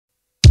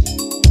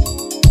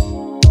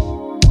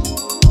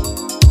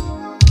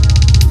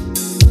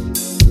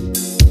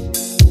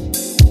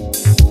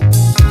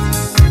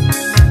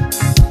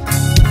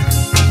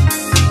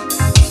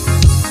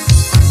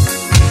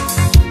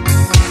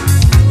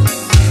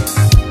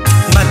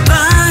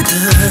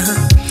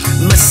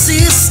my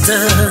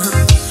sister,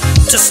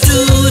 just do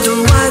the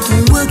right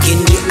work in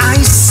the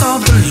eyes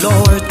of the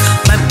Lord.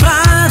 My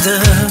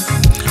brother,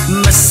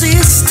 my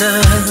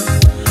sister,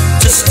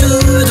 just do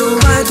the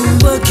right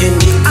work in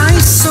the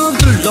eyes of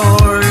the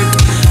Lord.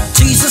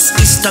 Jesus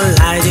is the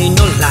light in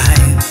your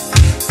life,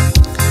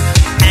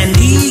 and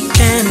He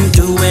can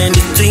do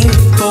anything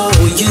for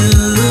you.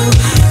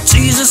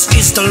 Jesus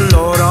is the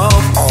Lord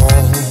of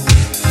all,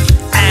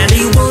 and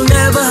He will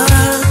never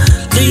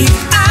leave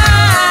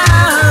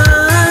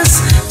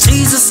us.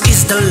 Jesus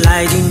is the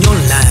light in your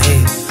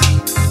life,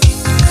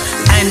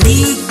 and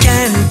He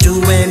can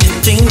do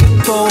anything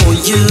for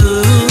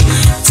you.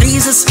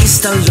 Jesus is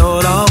the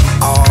Lord of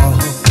all,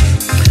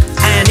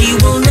 and He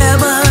will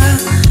never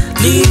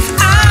leave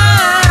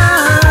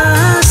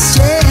us.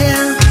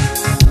 Yeah.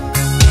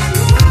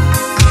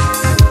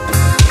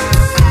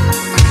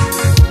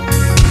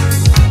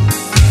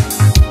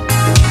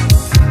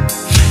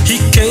 He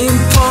came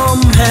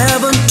from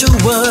heaven to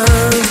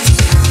earth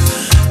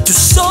to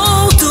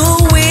show the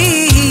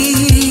way.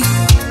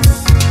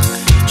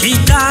 He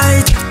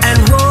died and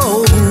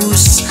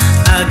rose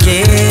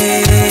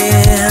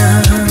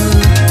again.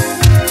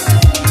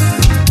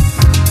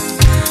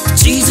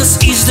 Jesus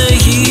is the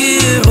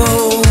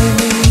hero.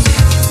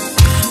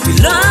 We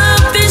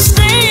love His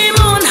name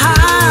on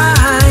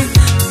high.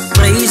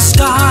 Praise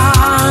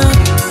God.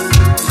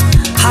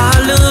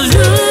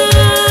 Hallelujah.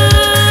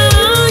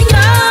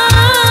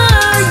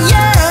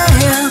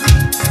 Yeah.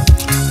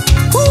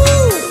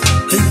 Woo.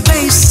 He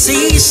praise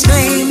His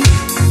name.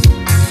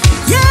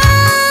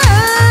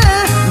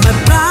 Yeah. My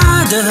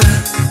brother,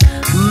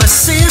 my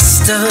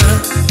sister,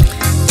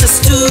 just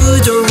do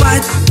the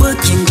right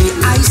work in the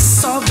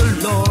eyes of the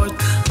Lord.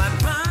 My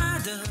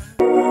brother.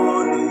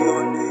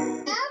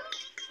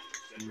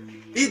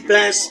 Be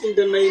blessed in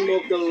the name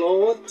of the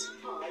Lord.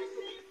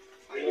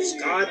 Because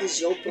God is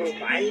your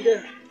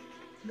provider.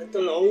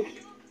 Little hope.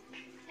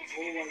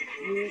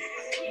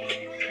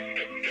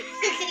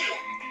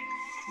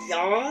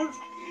 Ja,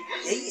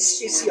 jy is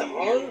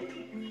spesiaal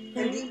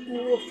in die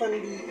oë van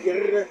die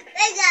Here.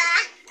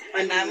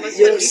 En die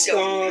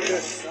Heerskare.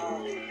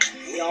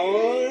 Ja.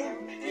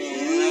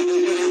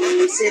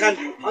 Sê dan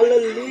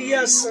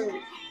hallelujah,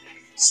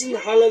 sing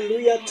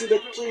hallelujah to the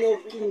King of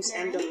Kings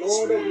and the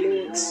Lord of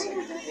Lords.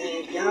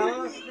 Ja.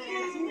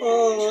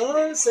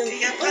 Oh, sing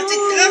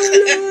hallelujah.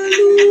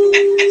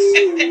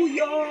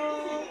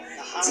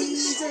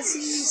 Jesus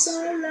is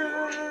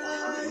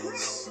alive.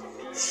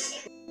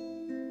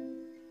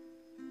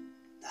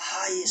 The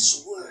highest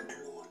word,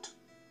 Lord.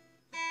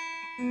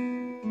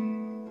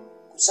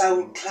 Because I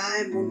will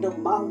climb on the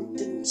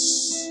mountains,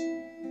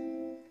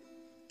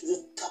 to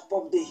the top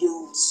of the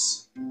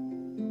hills,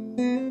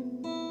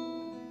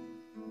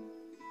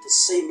 the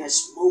same as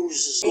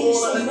Moses.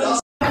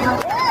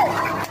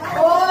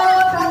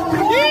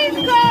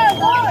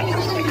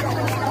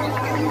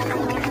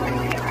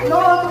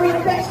 Lord, we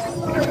thank you.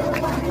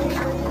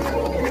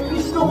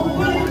 You're so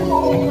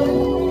faithful.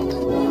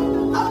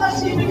 I'm not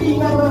even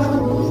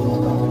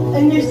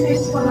and you say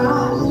for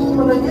us,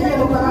 for the day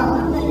of us.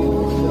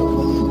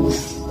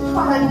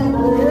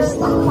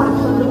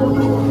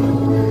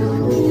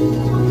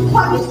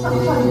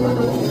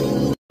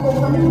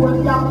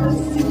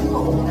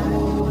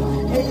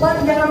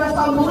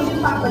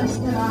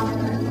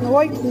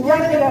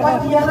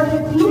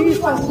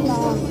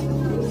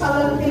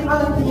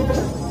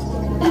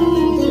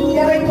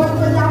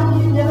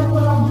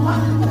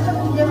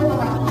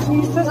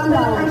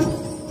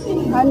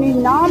 En die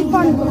naam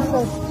van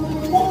Jesus.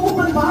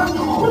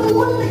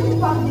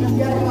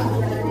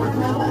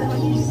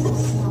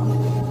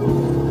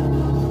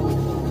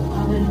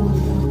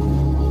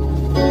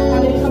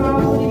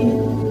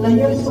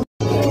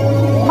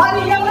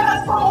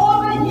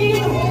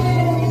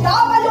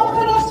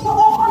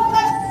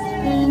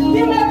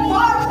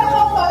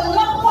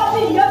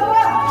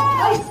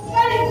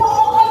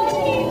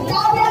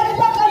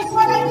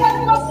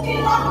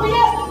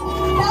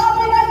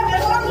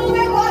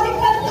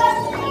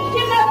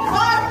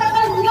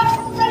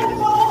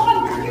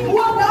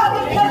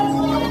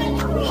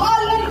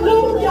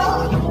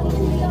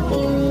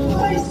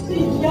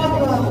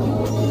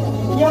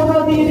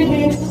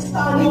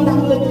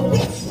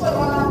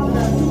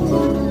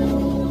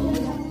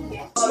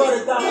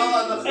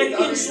 And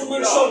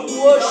instruments of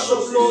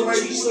worship, Lord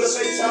Jesus.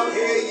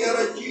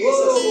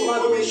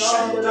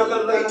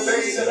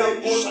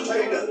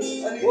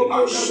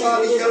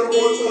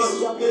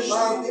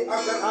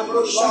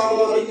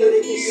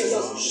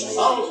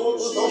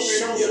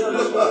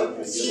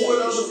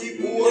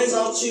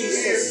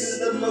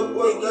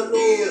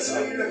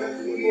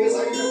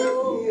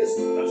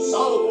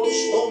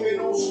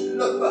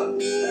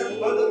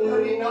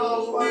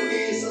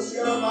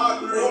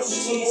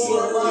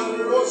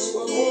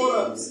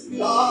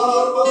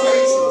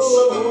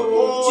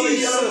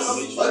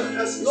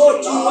 Lord,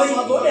 you reign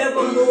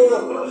forevermore.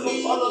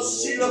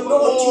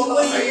 Lord, you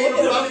reign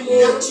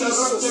forevermore,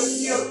 Jesus.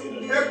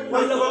 I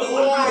look to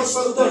my eyes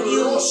to the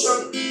hills,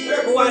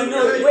 for I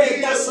know where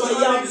does my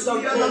help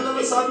come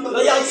from.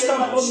 My help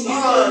comes from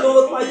you,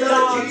 Lord, my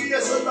God,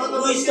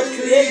 who is the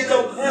creator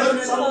of heaven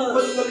and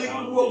earth.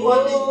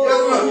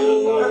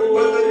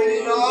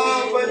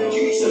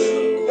 Jesus,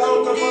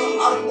 welke van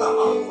harte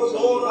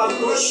verloren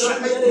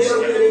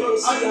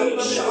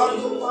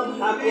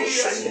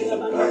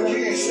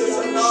Jezus,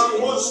 en naar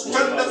ons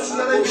kinders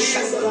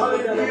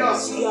halleluja,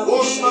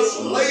 ons was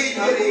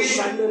leider ons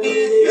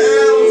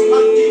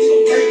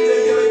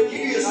activiteiten,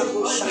 Jezus,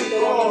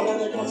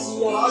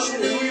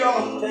 halleluja,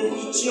 dat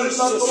ons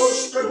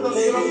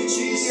kinders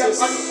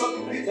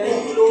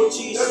Thank you, Lord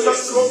Jesus.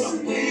 There's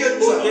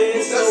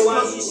no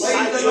one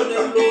beside your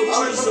name, Lord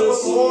Jesus.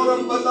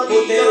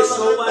 There's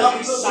no one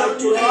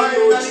beside your name,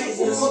 Lord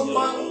Jesus. For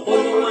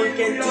no one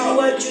can do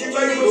what you do,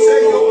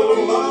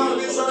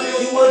 Lord.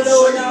 You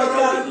alone are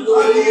God,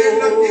 Lord.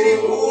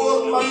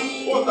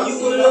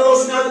 You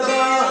alone are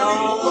God.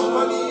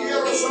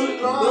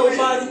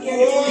 Nobody can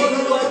do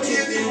what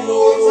you do,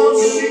 Lord.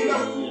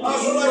 You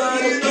are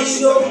the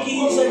King of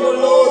kings and the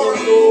Lord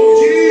of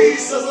lords. You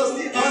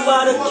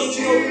are the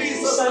King of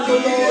kings and the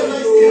Lord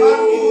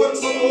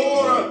of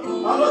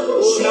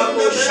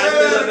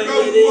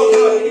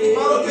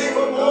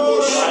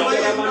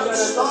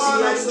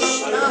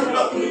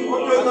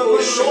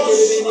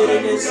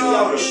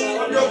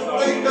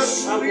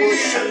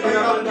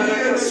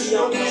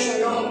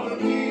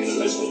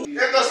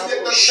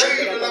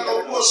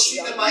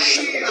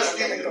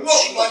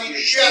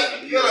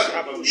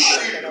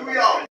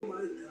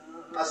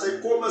As hy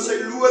kom en sy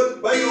lood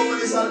by hom en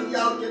hy sal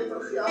elkeen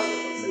vergeld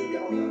van sy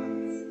weldaad.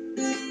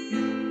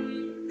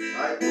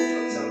 Hy kom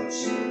van self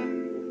sien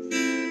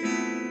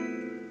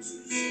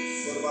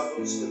vir wat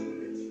ons te doen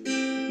het.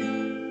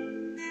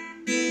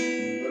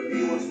 Vir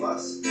wie ons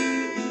was,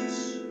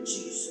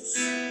 Jesus.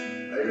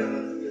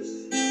 Heilige Gees,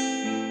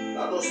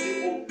 laat ons nie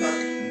opkat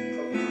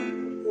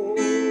gevoel.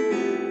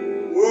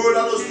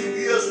 Laat ons nie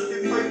wees soos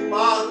die 5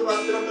 maanden wat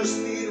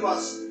teruggestuur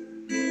was.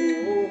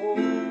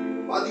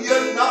 Wat die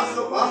hele nacht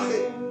gewag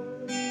het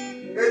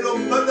en om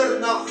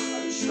middernacht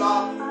aan die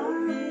slaap gekom.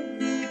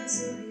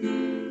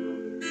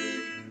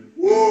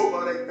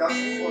 Maar ek dank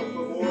God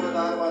vanmorgen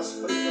daar was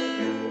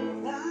vryheid.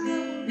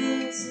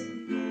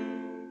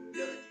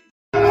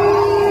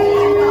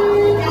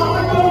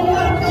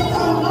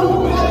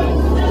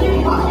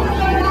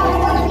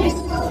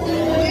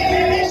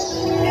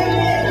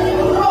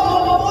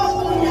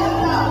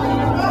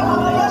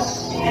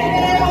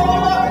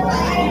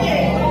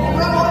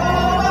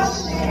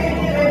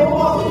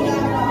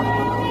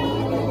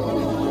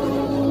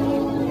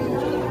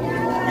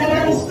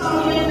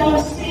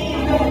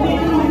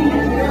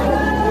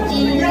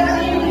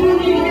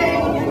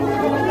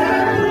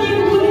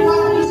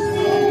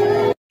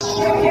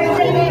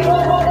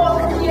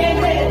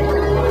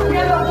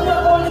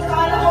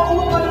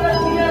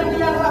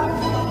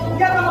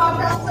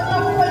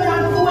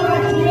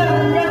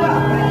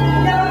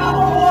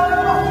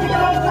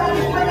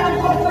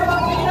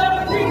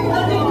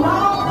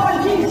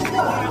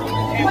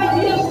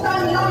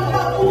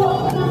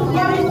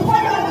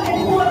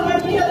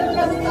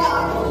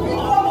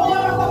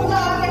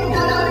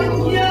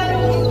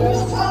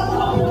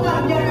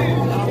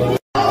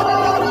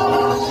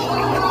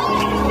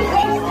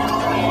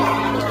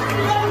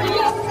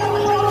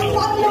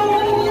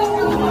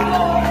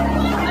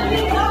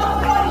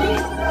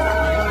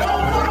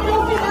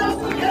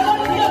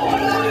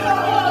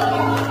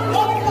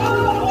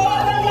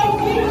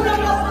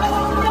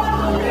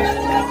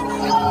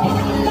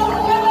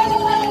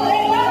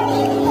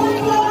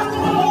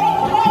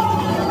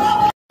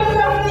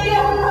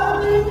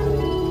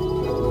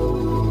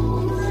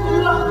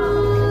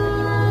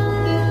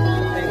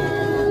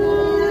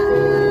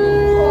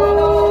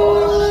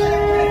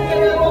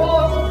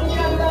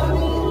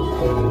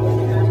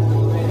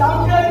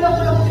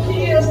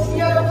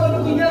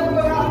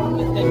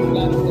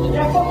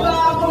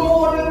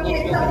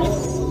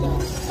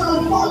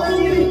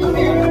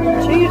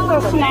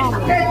 Jesus' name.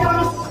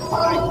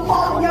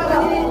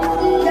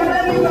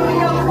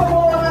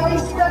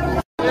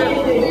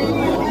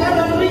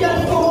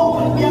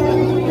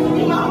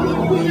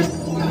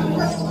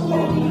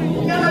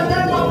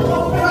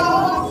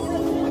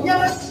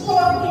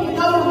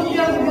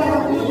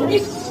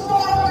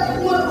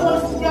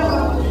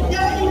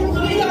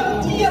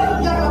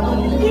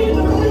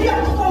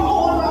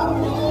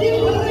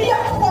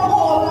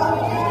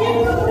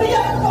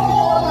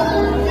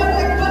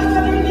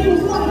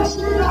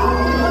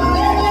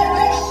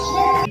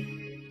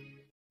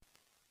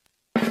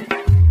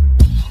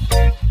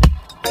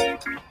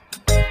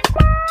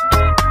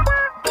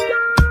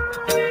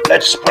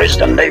 Let's praise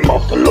the name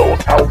of the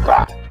Lord our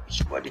God.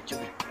 He's worthy to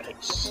be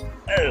praised.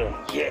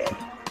 Oh, yeah.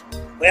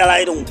 Well,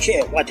 I don't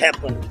care what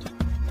happened,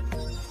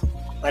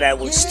 but I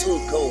will still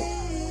go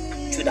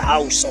to the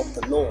house of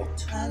the Lord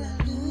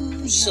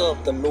to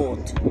serve the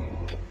Lord.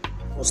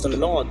 Because the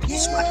Lord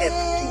is my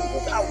everything.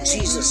 Without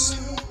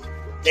Jesus,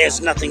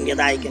 there's nothing that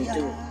I can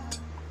do.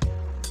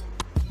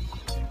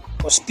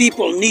 Because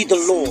people need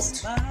the Lord.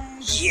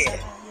 Yeah.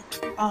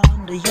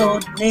 your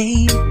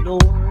name,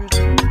 Lord.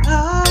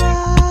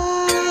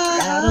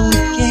 I don't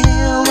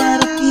care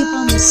what the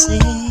people may say.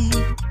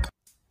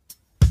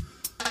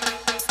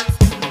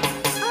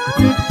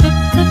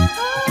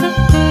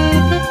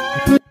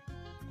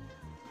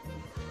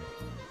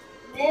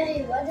 Mary,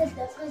 what is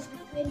the difference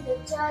between the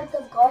child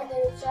of God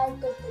and the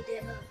child of the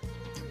devil?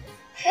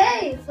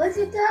 Hey, what are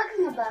you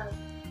talking about?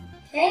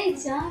 Hey,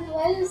 John,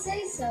 why do you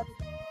say so?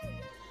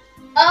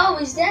 Oh,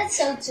 is that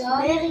so,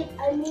 John? Mary,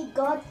 I meet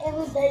God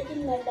every day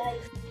in my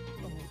life.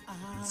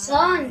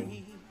 John,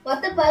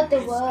 what about the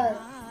world?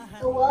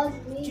 The world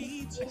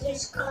needs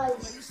Jesus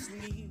Christ.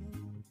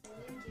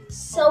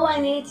 So I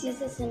need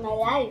Jesus in my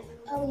life.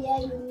 Oh yeah,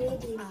 you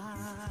need him.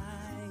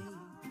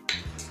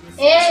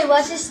 Hey,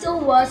 what is two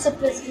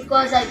worshippers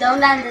because I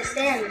don't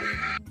understand?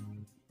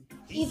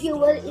 If you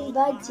will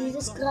invite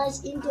Jesus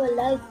Christ into your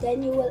life,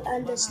 then you will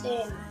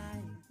understand.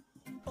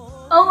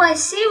 Oh, I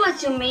see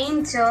what you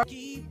mean, John.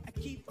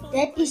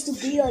 That is to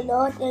be your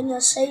Lord and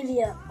your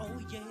Savior.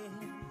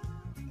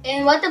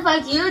 And what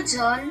about you,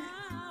 John?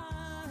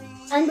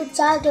 I'm the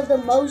child of the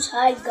Most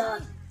High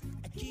God.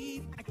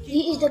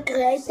 He is the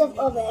creator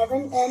of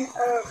heaven and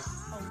earth.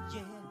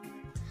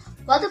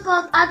 What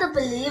about other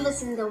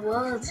believers in the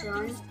world,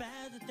 John?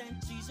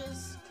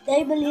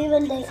 They believe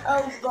in their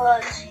own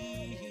gods.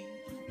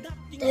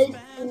 They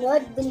do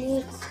not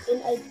believe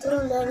in a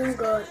true loving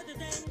God.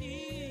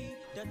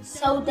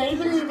 So they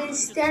believe in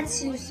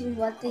statues and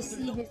what they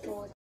see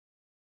before.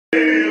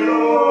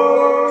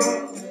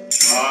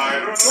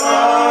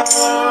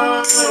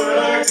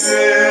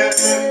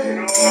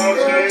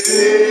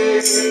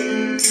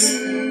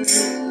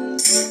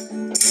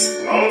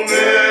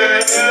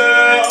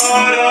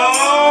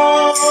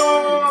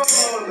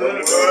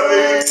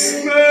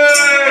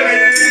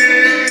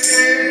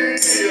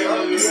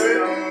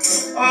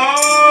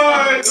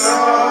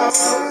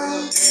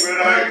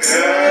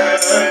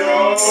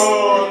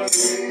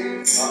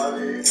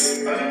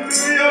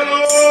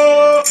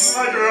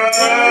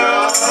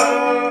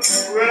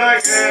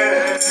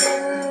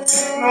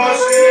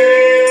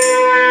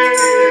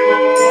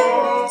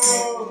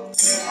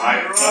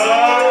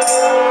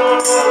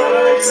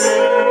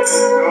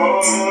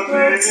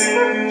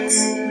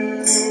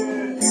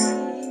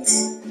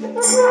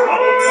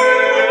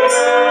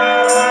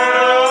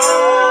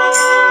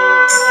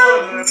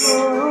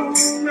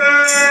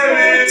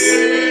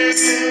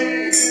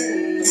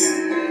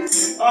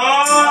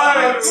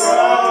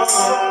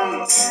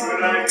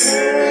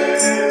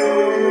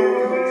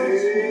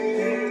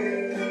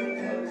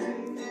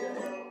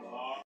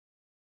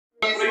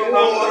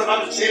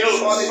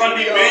 Van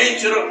die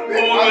beentje, om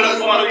weer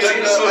van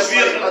Jezus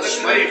weer te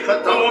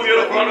krijgen, om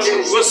weer van het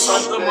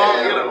bewustzijn te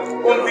maken,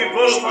 om die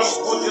wil van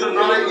God je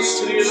naam te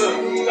streven.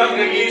 Dank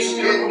je Jezus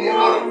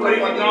vanmorgen voor die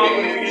naam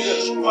van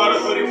Jezus, maar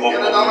voor die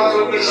opkomst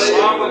voor de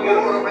slaven,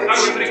 dank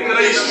je voor die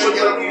kruis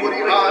voor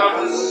die naam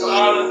te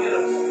stralen.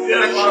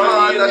 En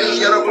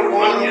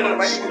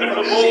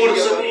geboren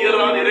zijn hier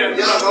aan die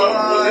rechterkant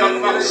voor die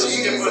nacht te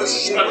stippen.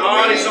 En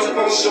haar is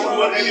ook ons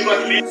geboren en die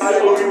wat lief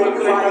voor u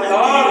krijgt.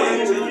 Daar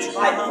is het.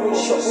 I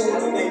praise your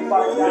holy name,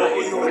 Father God.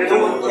 No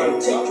one can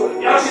take your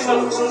place.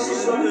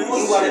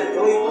 You are a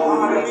great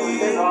God of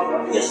faith.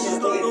 Yes, you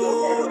can.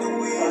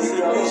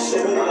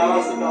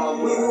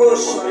 We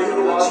worship you,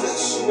 Lord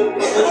Jesus.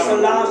 It's the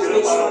last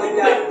place, Father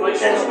God,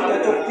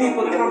 that your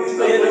people come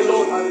together,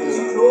 Lord,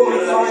 to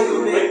glorify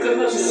your name,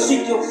 to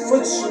seek your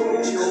face,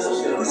 Lord Jesus.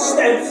 We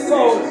stand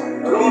firm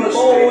to be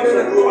bold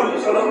and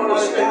confident,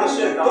 Father God,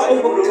 to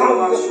overcome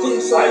the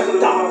things of the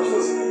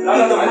darkness. In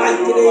the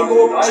mighty name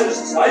of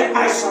Jesus,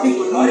 I speak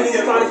healing,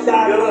 Father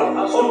God,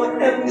 over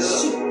every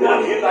sick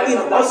body in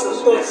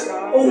hospitals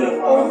all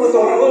over the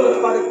world,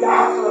 Father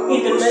God. In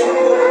the name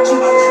of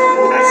Jesus,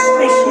 I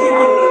speak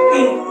healing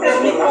in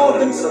every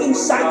organ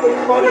inside the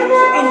body,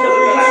 in the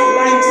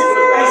bloodlines.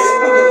 I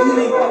speak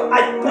healing.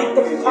 I break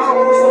the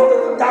powers of the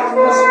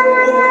darkness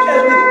over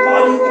every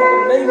body in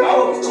the name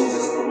of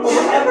Jesus,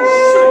 over every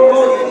sick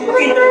body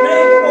in the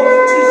name of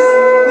Jesus.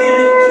 We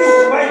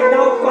rebuke right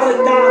now, Father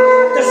God,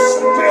 the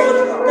spirit,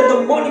 the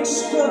demonic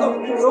spirit of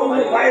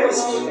coronavirus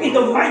in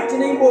the mighty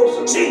name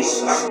of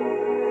Jesus.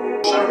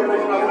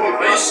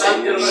 Wij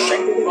zijn er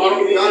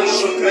waarom we dan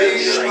zo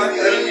krijgen.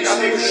 Het is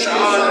niet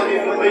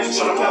schade. Wij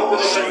zijn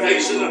er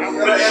deze.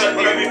 Wij zijn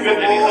er niet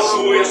meer in de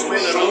goeie is met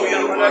de rouw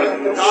hier maar.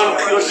 Daarom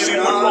gaan we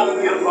weer op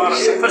hier maar.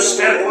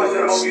 Versterk wat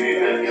er al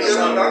hier in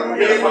staan.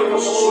 Hier van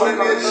ons zo en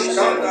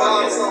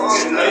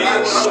nee,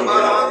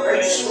 maar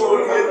is voor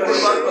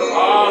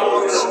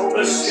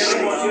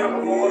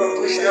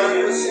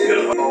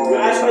I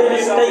pray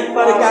this day,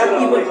 Father God,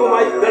 even for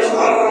my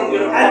family.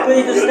 I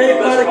pray this day,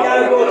 Father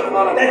God,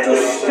 Lord, that your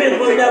spirit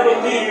will never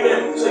believe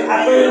it.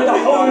 I pray the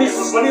Holy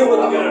Spirit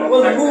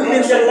will move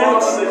in their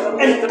lives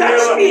and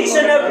touch each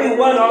and every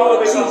one,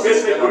 Lord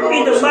Jesus.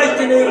 In the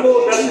mighty name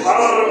of Jesus.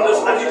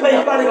 I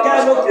pray, Father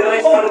God,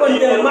 open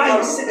their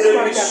mindsets,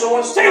 Father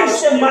God. Change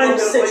their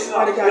mindsets,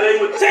 Father God.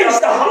 Change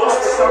the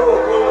hearts,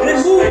 Lord.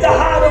 Remove the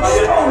heart of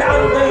stone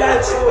out of their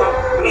lives,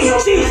 Lord. In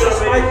Jesus'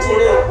 mighty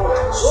name.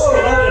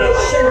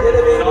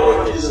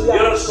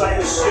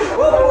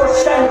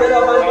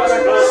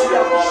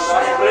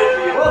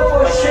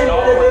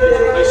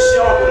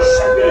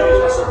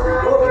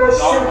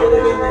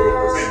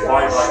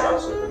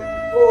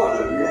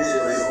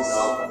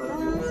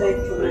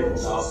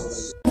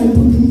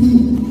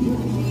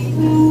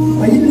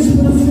 I just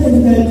want to say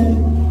that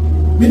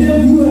many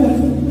of you have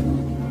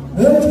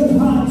hurting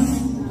hearts,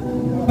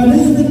 but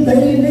this is the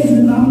day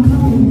and I'm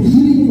coming,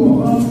 healing your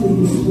hearts in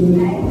the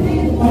Spirit.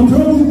 I'm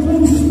drawing you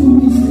close to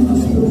me in the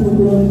Spirit of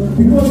God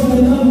because I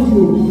love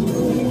you.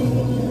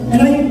 And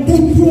I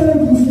take care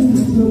of you in the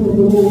Spirit of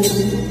the Lord.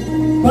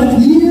 But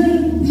here,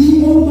 be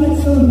all my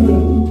children.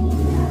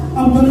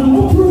 I'm going to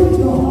operate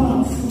your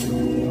hearts.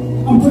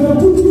 I'm going to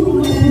put you on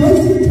a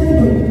blessed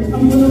table.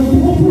 I'm going to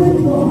operate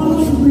your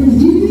hearts to bring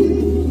healing.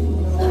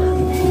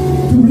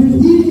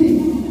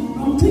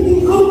 I'm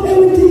taking out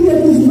everything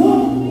that is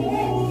not.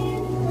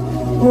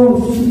 Oh,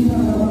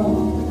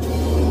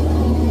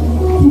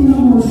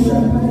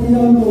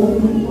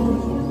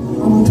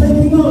 I'm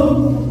taking out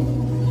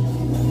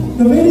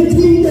the very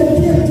thing that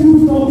kept you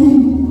from me,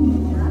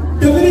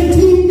 the very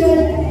thing that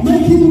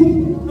makes you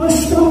a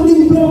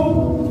stumbling block,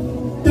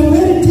 the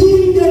very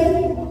thing that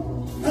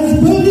has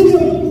burdened you.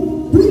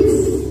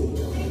 Please,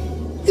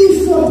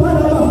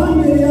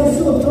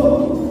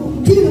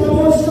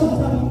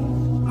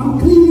 I'm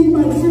cleaning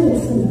my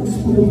face in the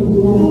Spirit of the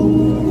Lord.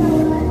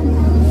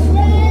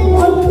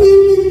 I'm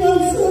cleaning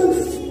myself.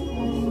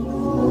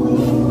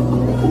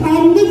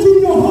 I'm knitting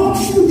your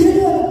hearts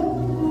together.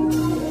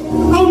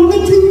 I'm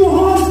knitting your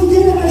hearts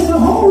together as a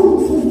whole,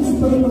 says the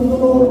Spirit of the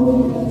Lord.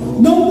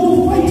 No more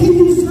fighting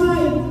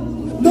inside.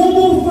 No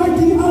more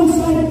fighting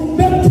outside.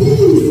 But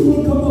peace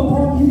will come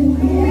upon you.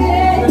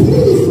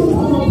 Peace will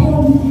come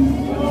upon you.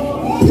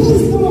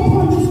 Peace will come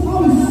upon this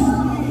house.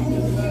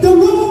 The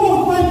river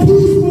of my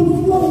peace will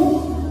flow.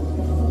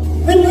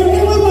 And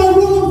wherever my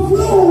river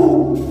flows,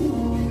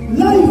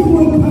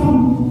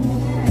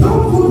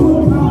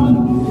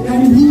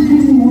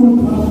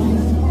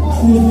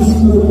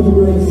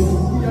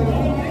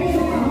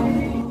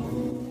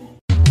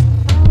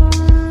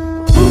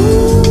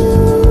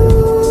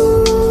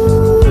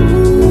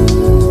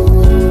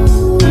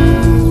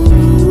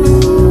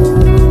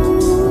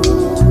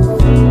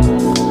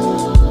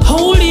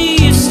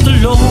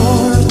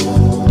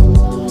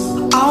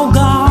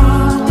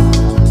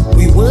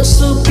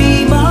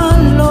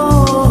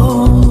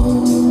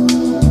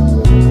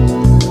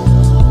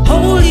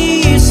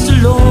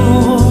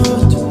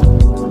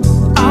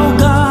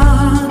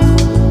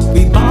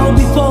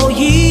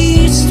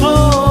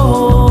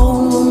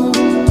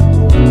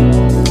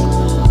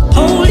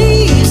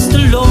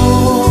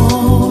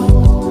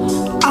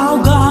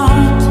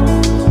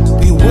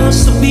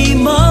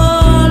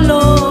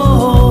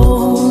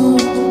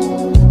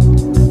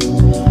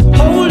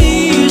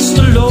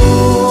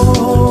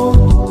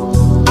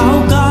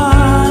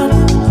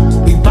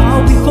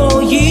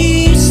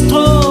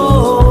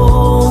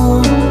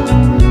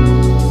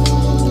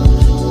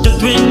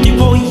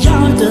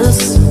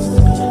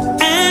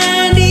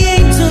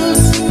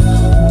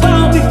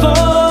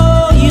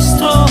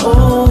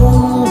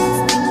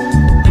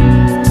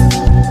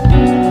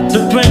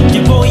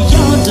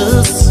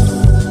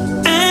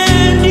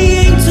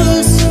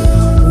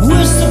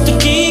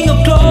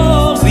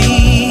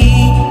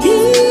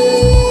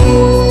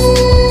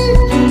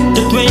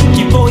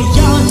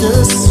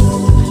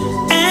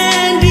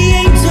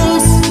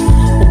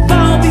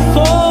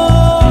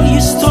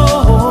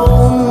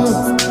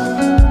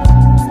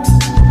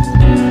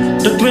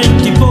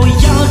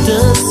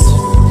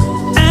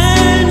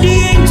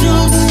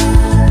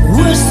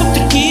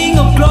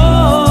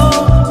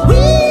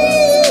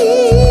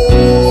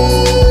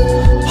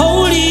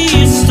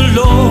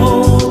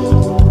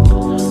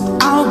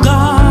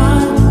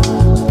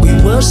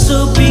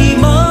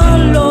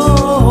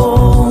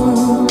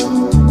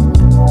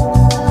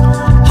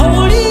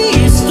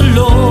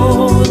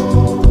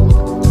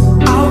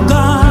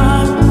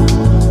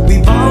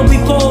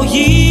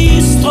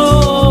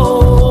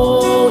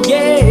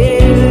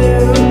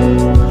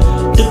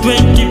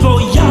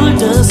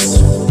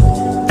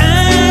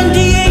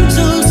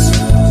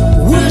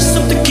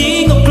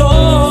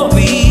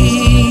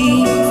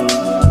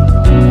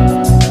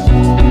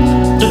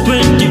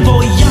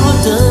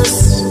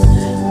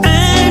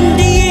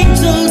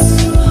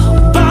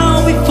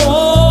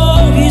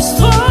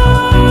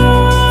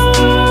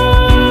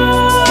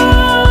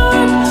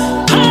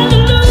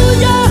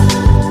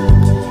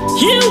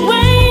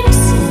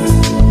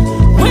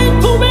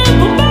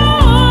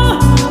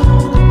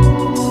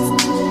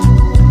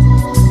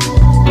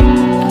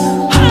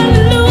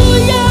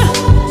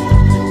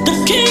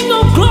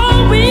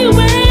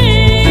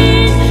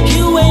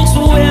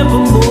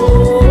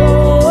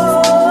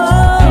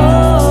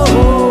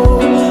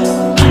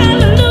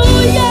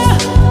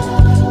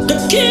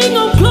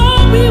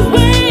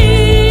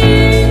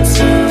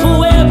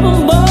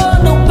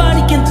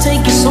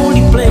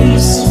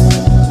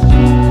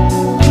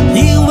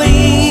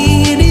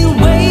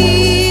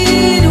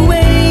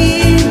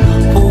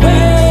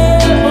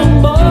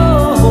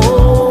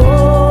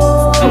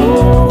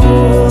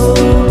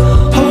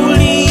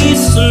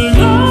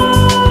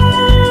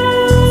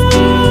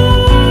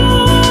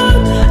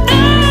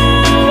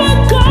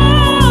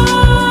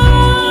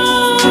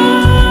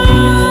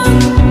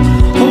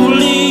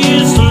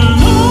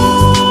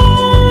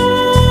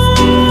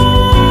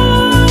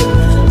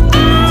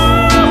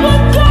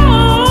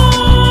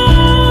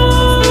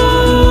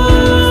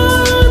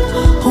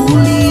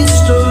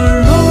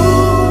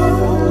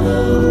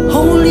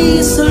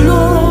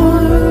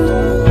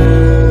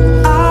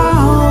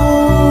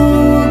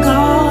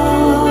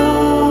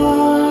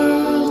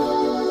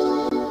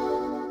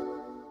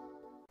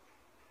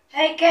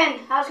 Hey Ken,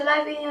 how's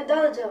life in your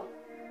dojo?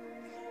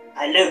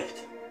 I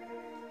left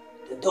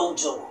the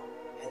dojo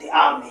and the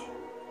army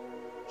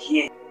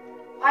here.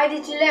 Why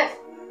did you leave?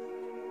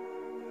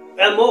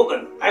 Well,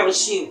 Morgan, I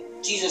received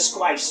Jesus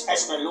Christ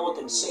as my Lord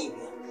and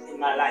Savior in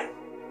my life.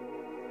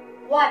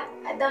 What?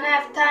 I don't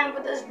have time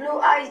for this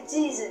blue-eyed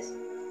Jesus.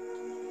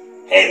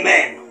 Hey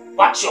man,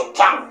 watch your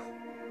tongue.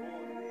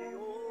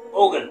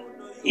 Morgan,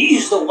 He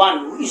is the one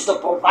who is the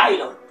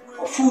provider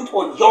for food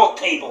on your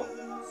table.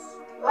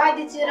 Why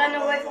did you run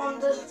away from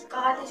the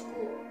karate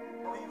school?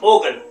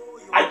 Morgan,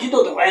 I did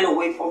not run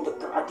away from the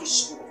karate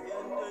school.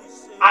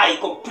 I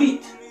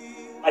complete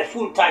my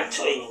full-time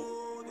training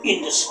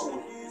in the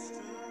school.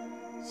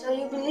 So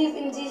you believe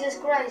in Jesus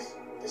Christ,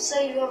 the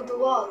Savior of the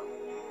world?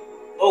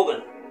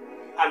 Morgan,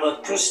 I'm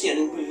a Christian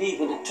who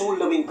believes in the true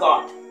living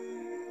God.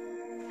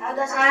 How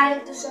does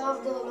it feel to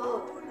serve the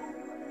Lord?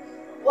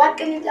 What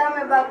can you tell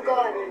me about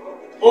God?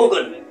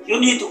 Morgan,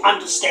 you need to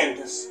understand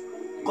this.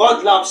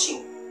 God loves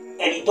you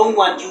and He don't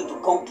want you to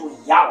go to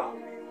hell.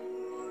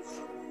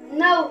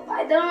 No,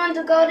 I don't want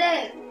to go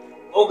there.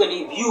 Morgan,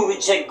 if you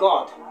reject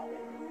God,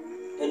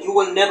 then you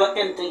will never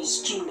enter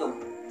His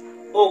kingdom.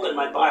 Morgan,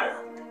 my brother,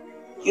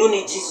 you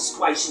need Jesus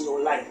Christ in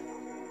your life.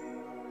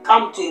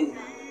 Come to Him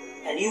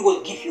and He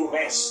will give you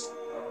rest.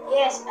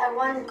 Yes, I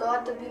want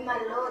God to be my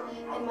Lord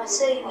and my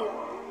Savior.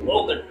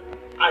 Morgan,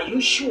 are you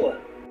sure?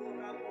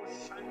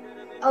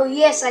 Oh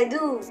yes, I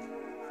do.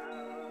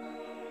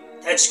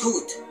 That's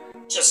good.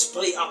 Just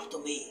pray after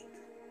me.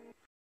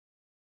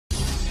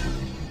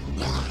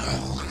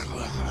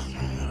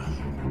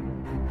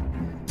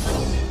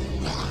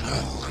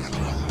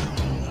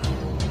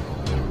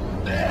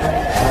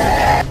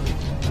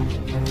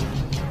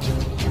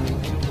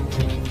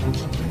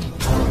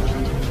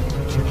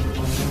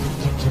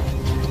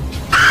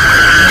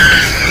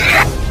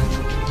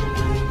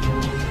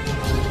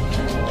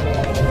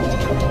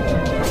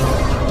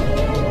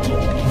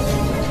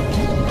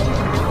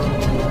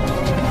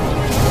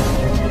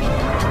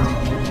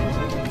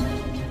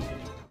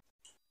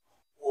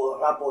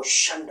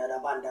 Shandara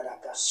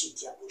bandara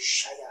kasitia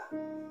bushaya.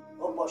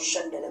 Obo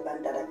shandara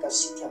bandara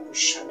kasitia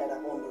bushandara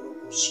bondoro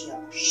bushia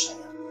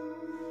bushaya.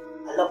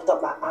 I lift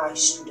up my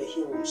eyes to the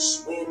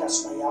hills. Where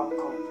does my help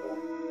come from?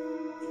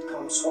 It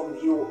comes from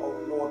you,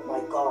 O Lord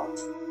my God,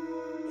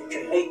 the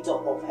creator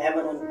of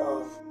heaven and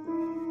earth.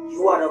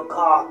 You are the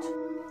God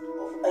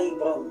of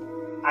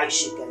Abraham,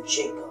 Isaac, and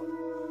Jacob.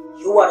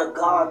 You are the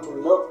God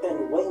who lives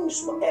and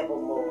reigns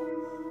forevermore.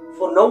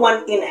 For no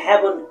one in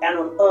heaven and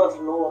on earth,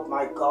 Lord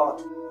my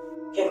God,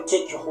 can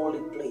take your holy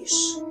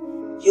place.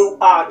 You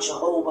are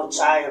Jehovah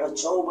Jireh,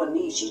 Jehovah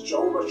Nisi,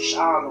 Jehovah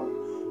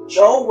Shalom,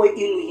 Jehovah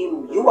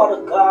Elohim. You are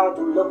the God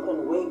who lives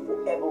and reigns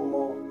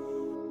forevermore.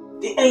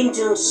 The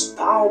angels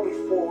bow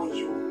before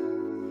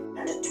you,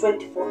 and the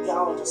 24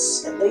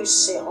 elders, and they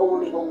say,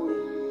 Holy,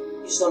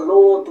 holy is the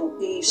Lord who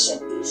is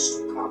and is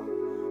to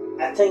come.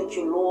 I thank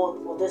you,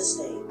 Lord, for this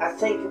day. I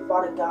thank you,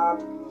 Father God,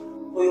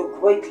 for your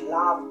great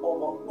love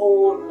over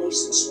all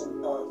nations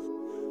on earth.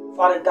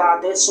 Father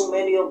God, there's so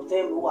many of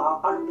them who are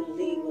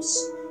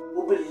unbelievers,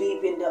 who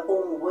believe in their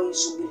own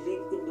ways, who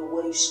believe in the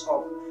ways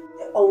of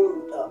their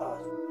own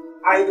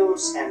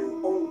idols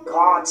and own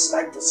gods,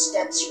 like the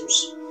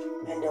statues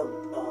and the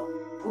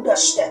Buddha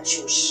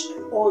statues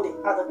and all the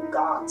other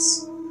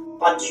gods.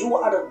 But you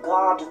are the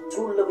God, the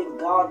true living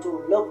God,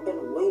 who live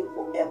and reign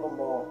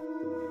forevermore.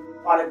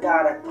 Father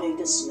God, I pray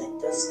this day,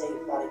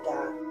 Father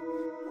God,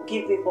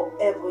 forgive me for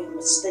every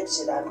mistake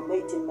that I've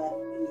made in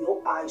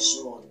your eyes,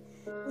 Lord.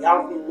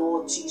 Help me,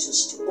 Lord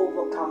Jesus, to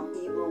overcome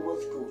evil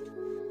with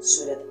good,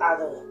 so that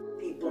other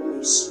people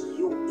may see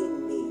you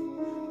in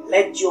me.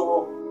 Let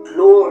your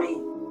glory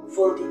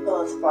fill the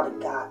earth, Father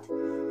God.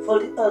 Fill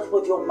the earth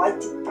with your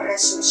mighty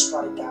presence,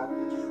 Father God.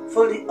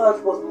 Fill the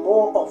earth with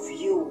more of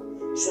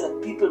you, so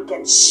that people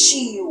can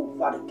see you,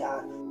 Father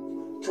God,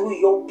 through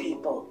your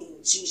people,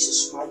 in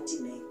Jesus' mighty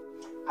name.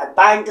 I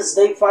bind this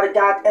day, Father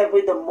God,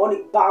 every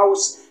demonic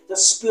powers, the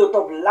spirit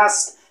of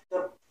lust,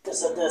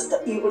 there's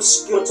the evil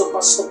spirits of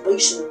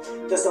masturbation.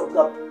 There's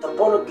the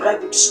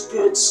pornographic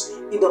spirits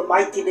in the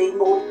mighty name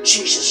of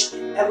Jesus.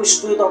 Every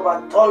spirit of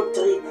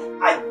adultery,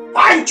 I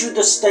bind you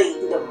this day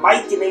in the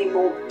mighty name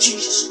of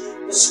Jesus.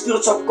 The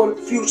spirits of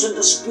confusion,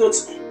 the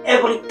spirits,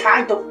 every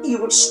kind of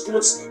evil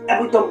spirits,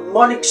 every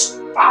demonic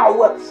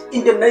power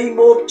in the name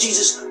of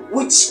Jesus,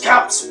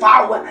 witchcraft's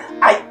power,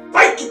 I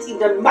break it in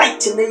the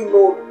mighty name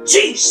of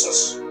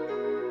Jesus.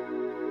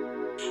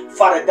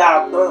 Father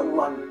God,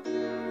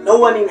 no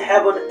one in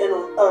heaven and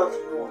on earth,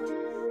 Lord,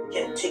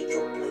 can take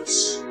your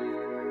place.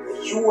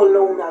 For you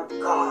alone are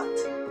God,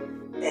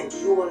 and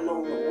you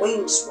alone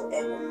reigns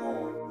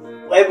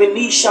forevermore. For every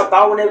knee shall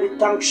bow and every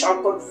tongue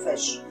shall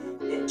confess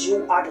that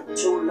you are the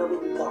true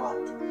living God,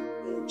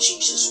 in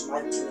Jesus'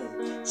 mighty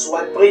name. So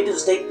I pray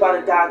this day,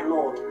 Father God,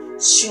 Lord,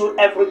 seal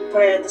every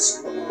prayer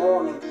this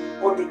morning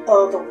on the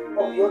earth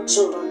of your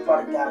children,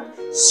 Father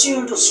God.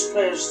 Seal the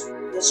prayers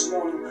this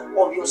morning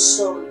of your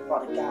servant,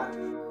 Father God,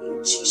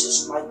 in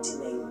Jesus' mighty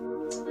name.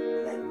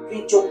 And I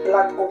plead your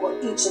blood over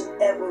each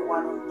and every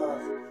one on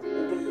earth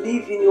who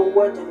believe in your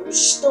word and we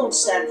still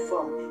stand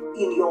firm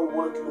in your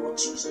word, Lord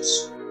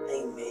Jesus.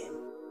 Amen.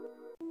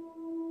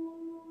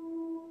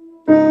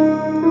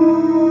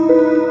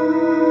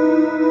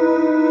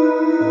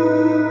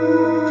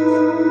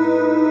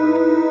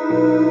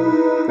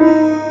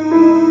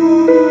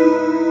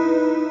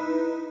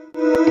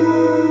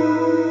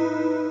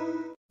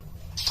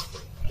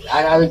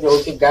 Anak itu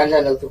okey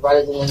ganda nak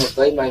kepala tu mana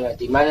bayi mana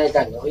di mana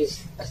kan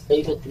nois asal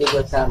itu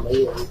tiga sama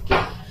ya okey.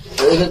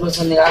 Jadi kalau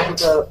misalnya aku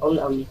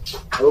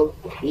tu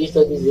itu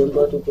di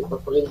Zimbabwe tu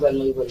perempuan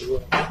mai baru.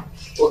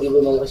 Okey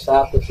memang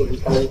besar tu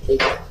kita itu.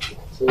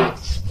 So,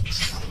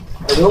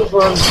 orang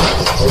pun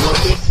orang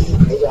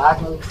itu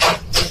aku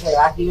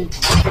saya aku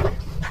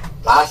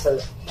bahasa.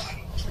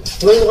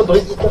 Tuan kau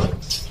berita.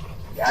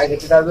 Ya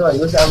kita tu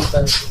ayuh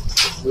sampai.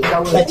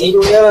 Tapi itu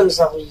yang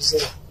saya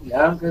isi.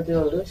 Yang kita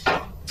harus.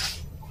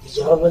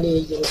 Jawabnya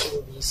itu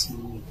bisa.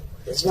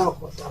 Jangan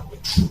kota.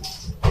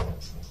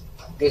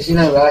 Kasi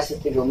nang rasa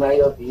ti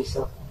lumayo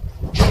piso.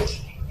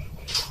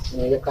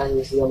 Ngayon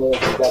kasi siya mo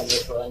bigan mo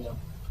sa ano.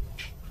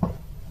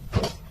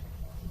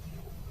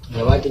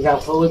 Nawa ti sa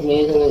food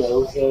may sa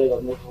laro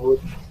siya mo food.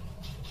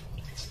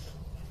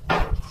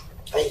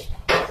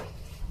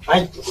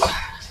 Ay.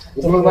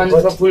 Ito mo ba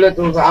sa pula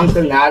to sa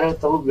uncle naro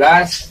to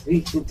glass,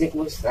 to take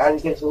mo sa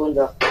ka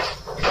sunda.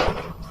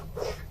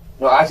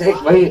 No, asik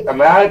bayi,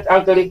 kamarat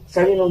angkalik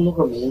sari no mo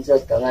minsan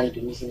tangan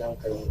tumisin ang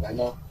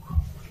ano.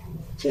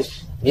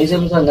 Sus,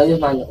 minsan mo na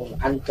man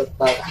antok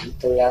pa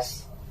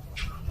antoyas.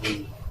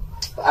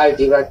 Paal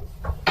diba?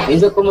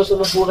 Minsan ko mo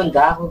sumusukan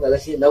dako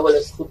kasi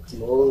nawala scoop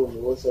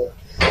mo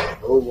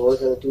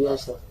sa tuya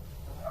sa.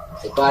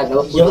 Pa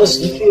no. Yung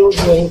sipyo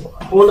yung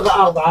una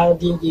ka ba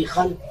din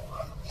kan.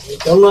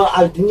 Ito nga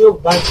aldinyo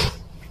ba?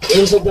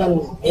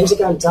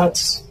 Ensakan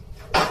tats.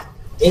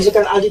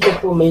 Ensakan alito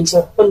po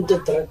minsan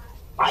pantetra.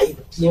 Ay,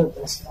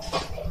 kiyantas.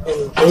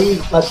 And they,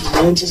 but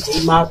the lenses,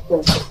 they mark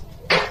them.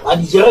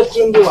 But here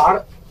came the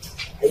war.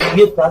 I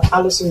get that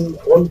alles in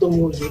Ponto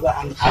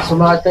Mujiba and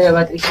Asumata,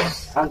 but it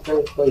is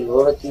uncle for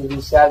your TV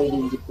salary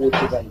in the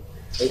Portugal.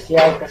 If you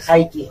are a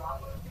Haiti,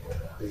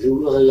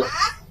 Zulu.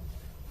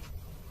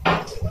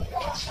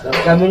 The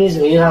communists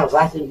here,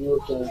 what in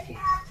you can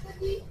see?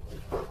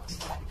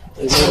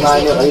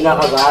 Ay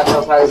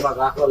nakabata pa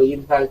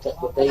makakaroon pa sa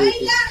tayo.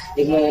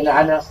 Tingnan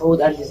na anak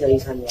food anti sa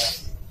isan niya.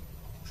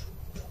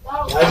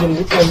 Ajin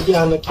bukan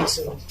dia anak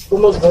kisah.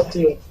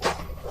 Kumagati.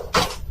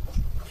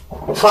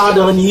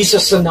 Vader in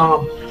Jesus se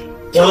naam.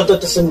 Here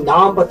dit is 'n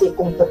naam wat ek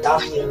kom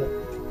vandag, Here.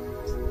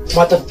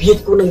 Maar ek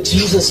weet koning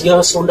Jesus,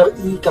 Here, sonder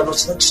U kan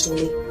ons niks doen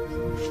nie.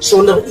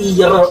 Sonder U,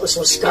 Here, is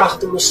ons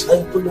kragteloos,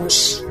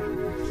 hulpeloos.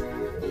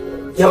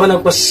 Here, en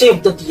ek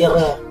besef dat,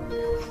 Here,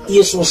 U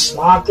is ons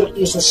maker,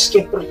 U is ons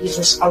skepper, U is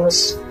ons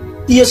alles.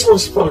 U is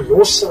ons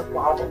verlosser,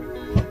 Vader.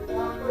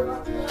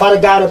 Father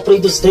God, I pray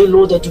this day,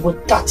 Lord, that you will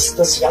touch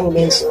this young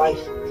man's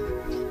life.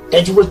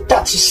 That you will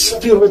touch his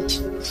spirit.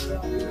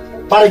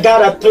 Father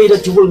God, I pray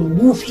that you will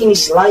move in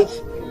his life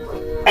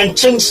and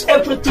change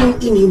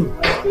everything in him.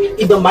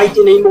 In the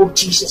mighty name of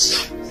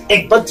Jesus.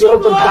 Ek bid Here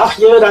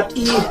vandag, Here, dat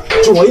U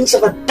join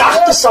sy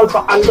gedagtes sal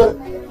verander.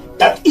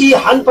 Dat U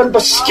hand van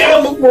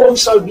beskerming oor hom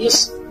sal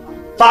wees.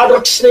 Vader,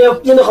 ek sny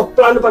op enige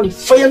planne van die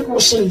vyand oor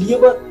sy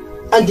lewe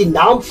in die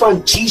naam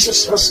van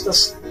Jesus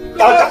Christus.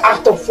 Elke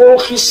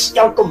agtervolgies,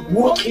 elke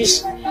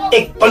moordgies,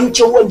 ek bind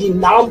jou in die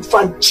naam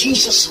van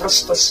Jesus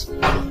Christus.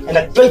 En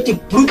ek pleit die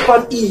bloed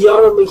van U,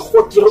 Here, my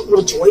God, Here,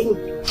 oorjoin.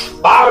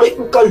 Waar hy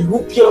ook al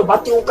loop, Here,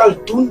 wat hy ook al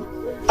doen,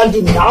 in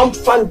die naam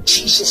van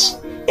Jesus.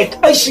 Ek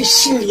eis die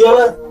siel,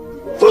 Here,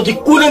 vir die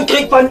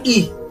koninkryk van U,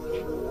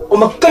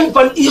 om 'n kind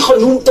van U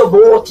genoem te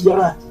word,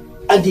 Here,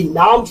 in die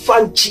naam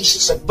van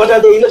Jesus. Ek bid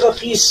dat die Heilige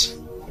Gees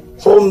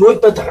vir hom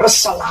nooit met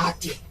rus sal laat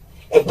nie.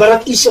 Ek bid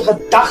dat U sy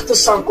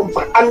gedagtes sal kom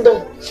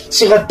verander,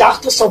 sy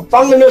gedagtes sal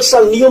vangeneer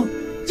sal neem,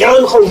 Here,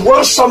 in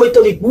gehoorsaamheid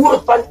aan die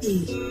woord van U.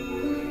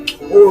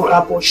 O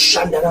Rapo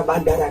Shandara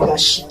Bandara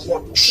Gashikia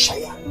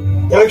Pushaya.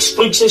 Here, ek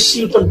spreek sy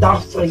siel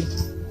vandag vry,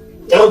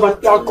 Here, van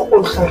elke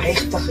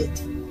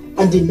ongerechtigheid,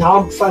 in die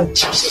naam van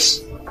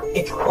Jesus.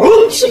 Ek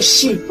roep sy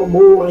siel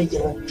vanmôre,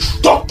 Here,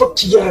 tot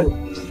bekering,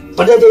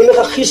 bid dat die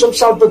Heilige Gees hom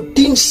sal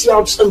bedien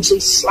selfs in sy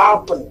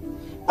slapen,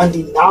 in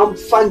die naam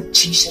van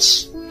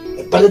Jesus.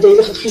 Ek bid dat die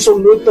Heilige Gees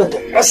hom nooit met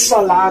rus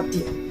sal laat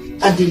nie,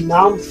 in die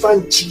naam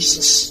van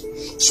Jesus.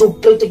 So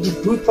pleit ek die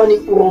bloed van die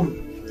oor hom,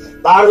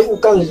 waar hy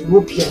ook al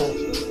loop, Here,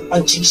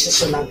 in Jesus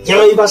se naam. Here,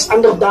 hy was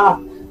ander daar,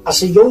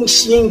 as 'n jong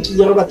seentjie,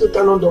 Here, wat ek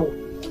kan onthou,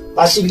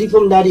 was hy lief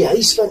om na die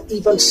huis van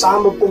U van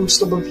samekoms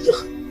te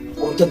beweeg,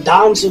 om te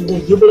dans en te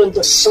jubel en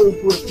te sing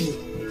voor U.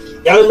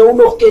 Here, nou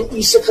nog ken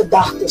U se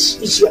gedagtes,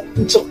 U se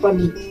toetsing van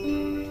die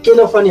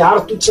kenner van die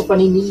hart, toetsing van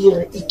die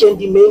niere, U ken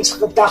die mens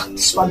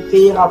gedagtes van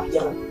ver af,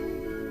 Here.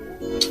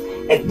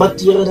 Ek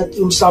bid, Here, dat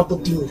U hom sal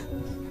bedien,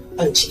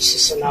 in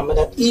Jesus se naam, en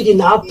dat U die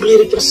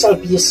naprediker sal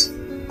wees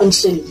in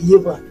sy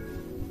lewe,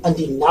 in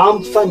die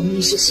naam van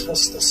Jesus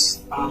Christus.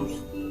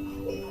 Amen.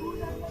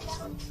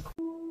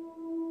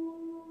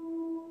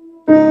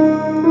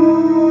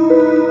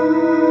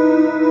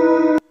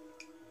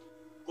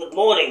 Good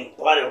morning,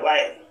 Brother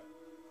Ryan.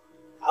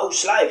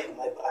 How's life,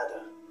 my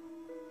brother?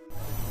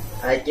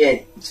 I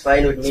can. It's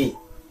fine with me.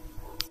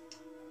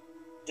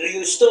 Do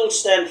you still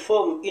stand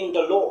firm in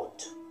the Lord?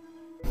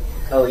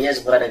 Oh yes,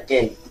 Brother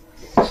Ken.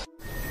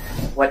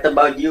 What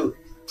about you?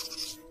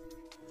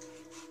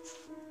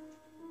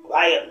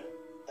 Ryan,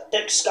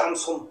 attacks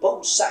comes from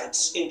both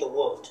sides in the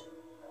world,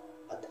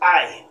 but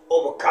I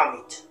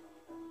overcome it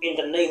in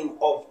the name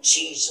of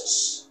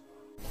Jesus.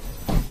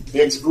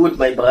 That's good,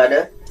 my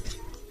brother.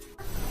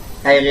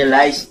 I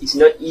realize it's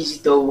not easy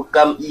to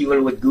overcome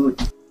evil with good.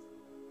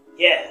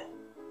 Yeah,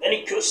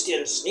 many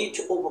Christians need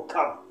to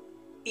overcome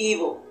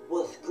evil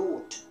with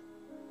good.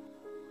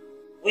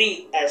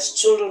 We as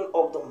children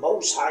of the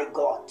Most High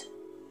God,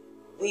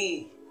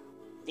 we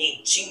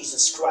need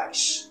Jesus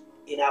Christ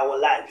in our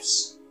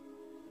lives.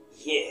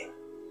 Yeah.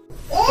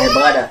 My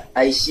brother,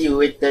 I see you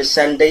with the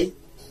Sunday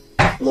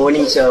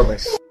morning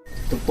service.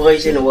 The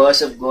praise and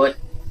worship God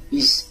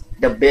is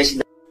the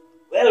best.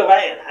 Well,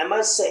 Ryan, I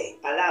must say,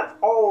 I love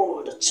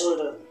all the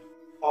children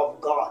of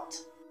God.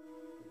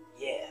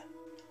 Yeah.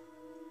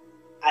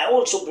 I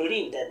also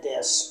believe that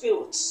their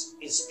spirits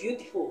is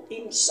beautiful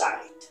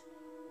inside.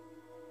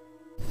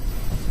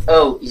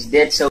 Oh, is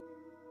that so?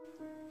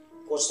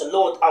 Because the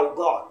Lord our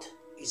God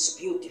is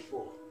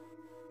beautiful.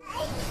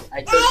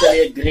 I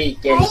totally agree,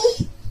 Ken.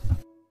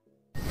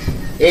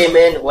 Hey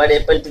man, what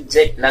happened to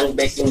Jack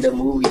Langbeck in the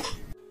movie?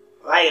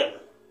 Ryan,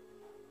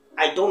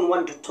 I don't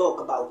want to talk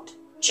about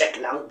Jack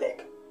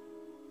Langbeck.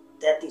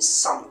 That is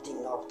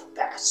something of the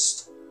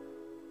past.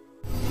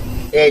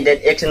 Hey,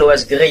 that action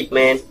was great,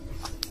 man.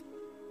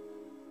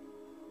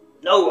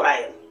 No,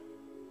 Ryan.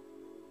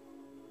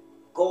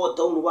 God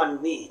don't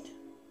want me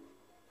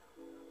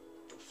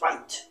to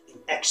fight in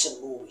action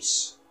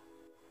movies.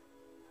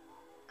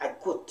 I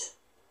could.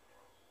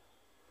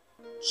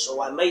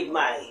 So I made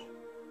my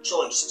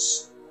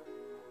choices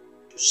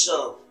to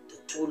serve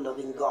the true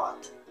loving God,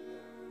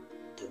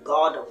 the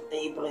God of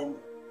Abraham,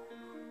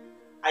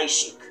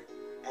 Isaac,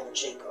 and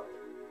Jacob.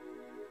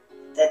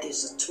 That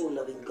is the true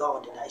loving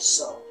God that I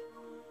serve,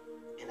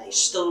 and I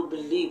still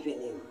believe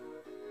in Him,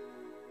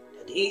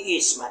 that He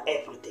is my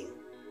everything.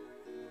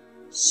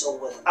 So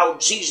without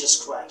Jesus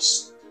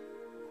Christ,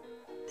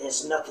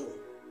 there's nothing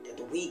that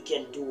we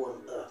can do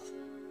on earth.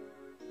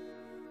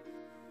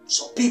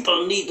 So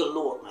people need the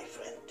Lord, my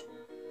friend.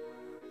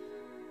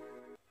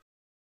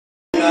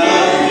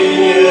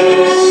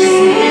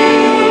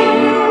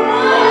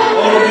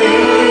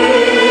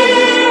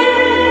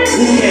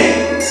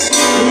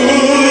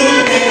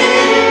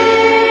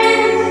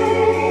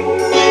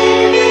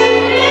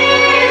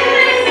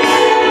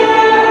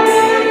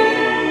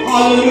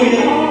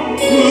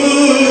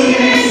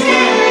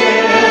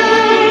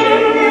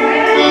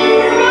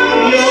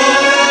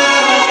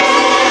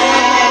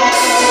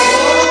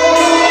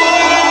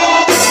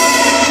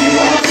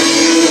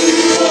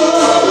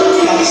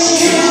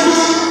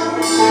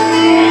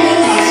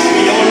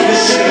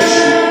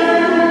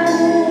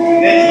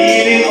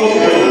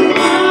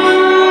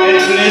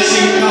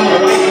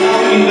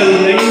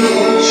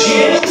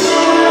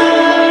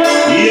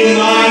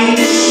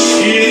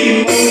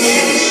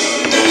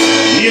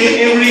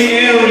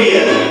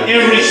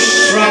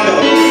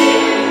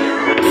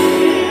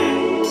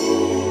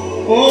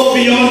 Oh,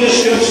 beyond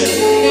description,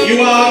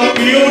 you are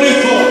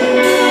beautiful.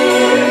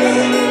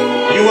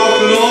 You are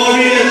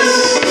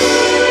glorious.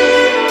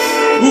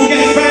 Who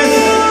can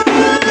fathom?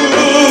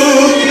 Who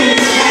can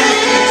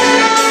fathom?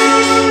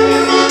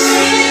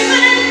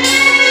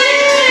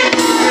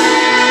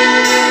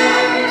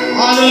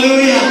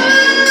 Hallelujah.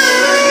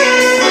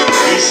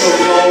 He's so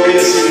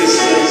glorious in this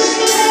place.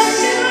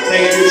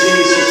 Thank you,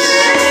 Jesus.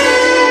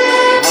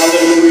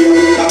 Hallelujah.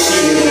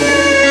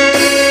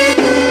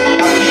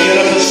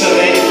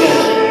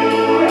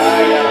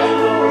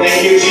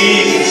 Thank you,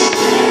 Jesus.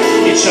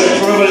 It's a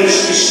privilege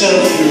to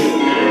serve you.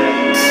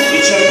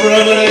 It's a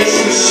privilege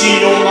to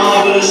see your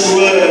marvelous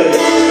word.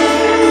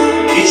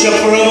 It's a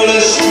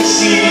privilege to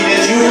see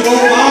that you have no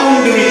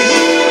boundaries.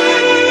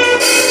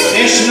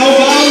 There's no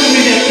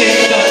boundary that can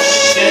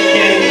touch, that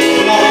can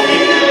block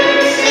you.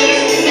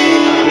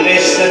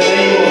 Bless the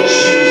name of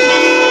Jesus.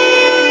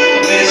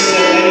 Bless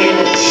the name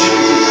of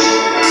Jesus.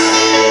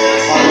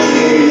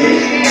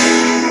 Hallelujah.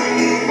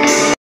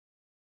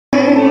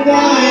 And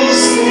I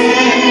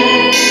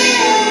stand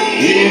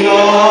in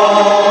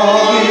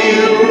awe of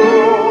you.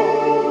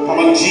 Come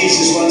on,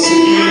 Jesus, once again.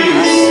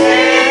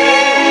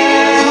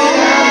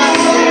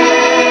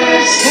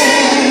 I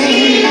stand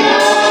in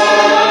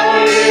awe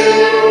of you.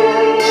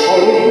 Oh,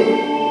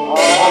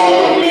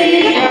 holy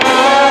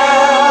God,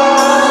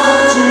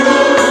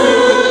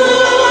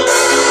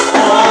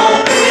 all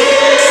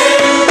praise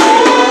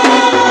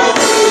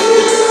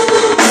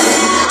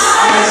I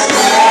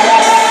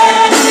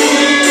stand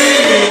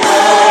in awe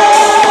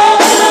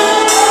of you.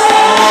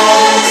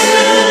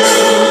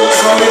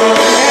 From your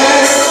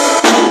head,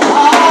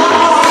 I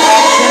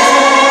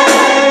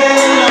stand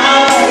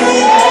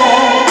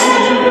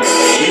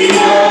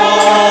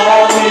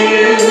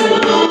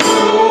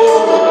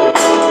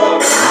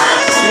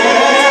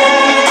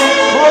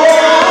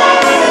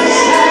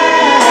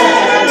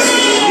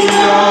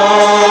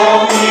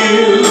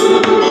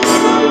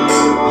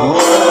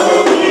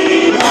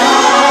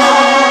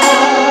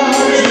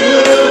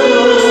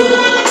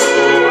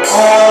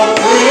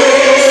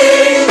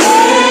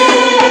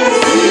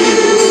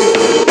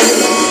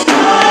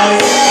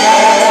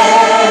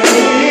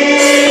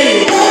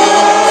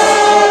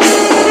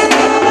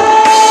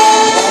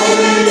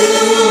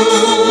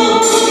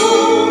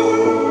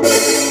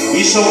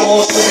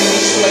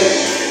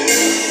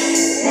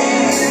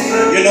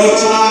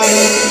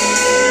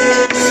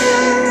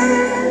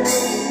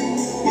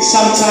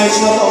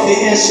sometimes not of the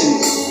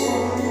essence,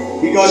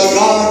 because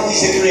God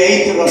is the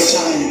creator of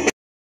time.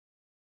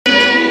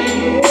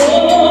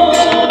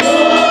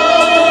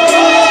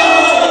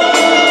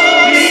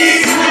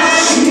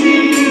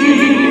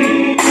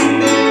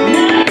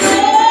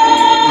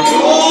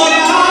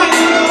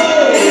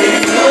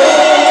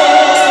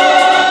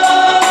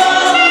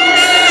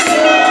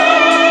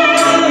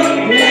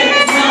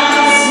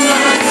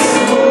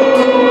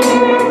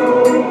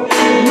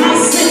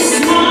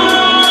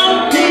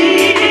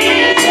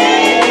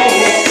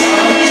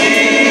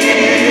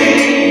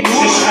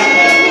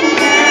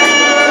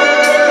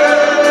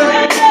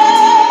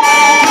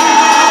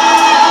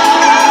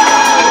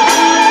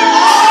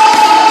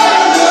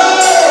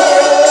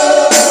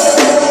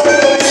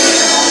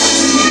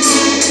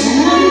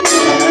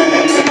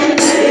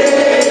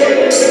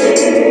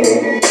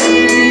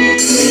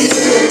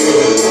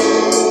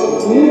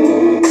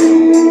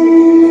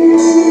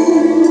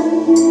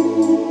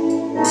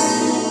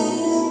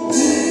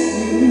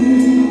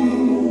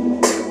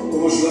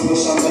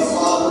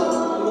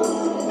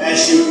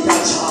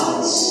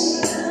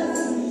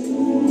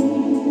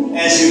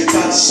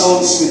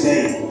 Souls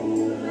today,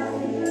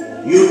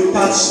 you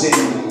touch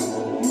them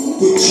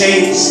to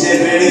change their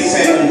very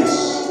families.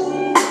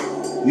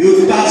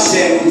 You touch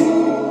them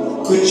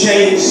to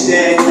change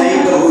their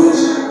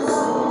neighborhoods.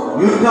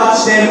 You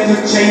touch them to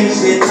change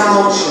their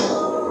township.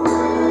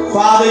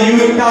 Father,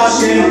 you touch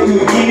them to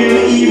heal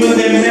even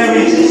their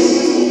marriages.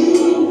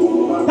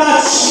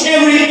 Touch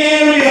every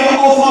area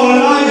of our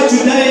life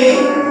today.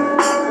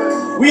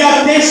 We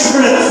are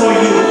desperate for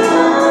you.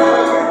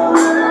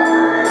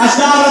 As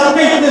daar 'n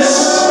tyd is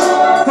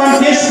van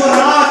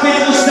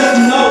desperaatheid is dit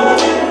nou.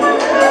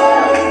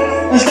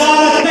 As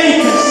daar 'n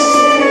tyd is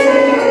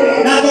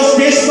dat ons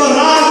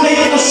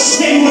desperaatheid 'n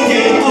stem moet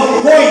hê,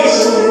 'n voice,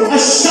 'n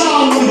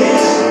sound moet hê.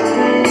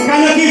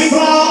 Kan ek u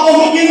vra om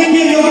een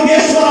keer jou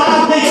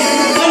desperaatheid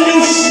in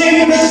jou stem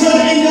te sit,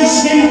 in jou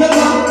stem te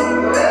maak?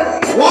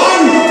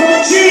 1,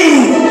 2,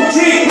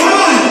 3,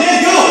 come on, let's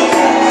go!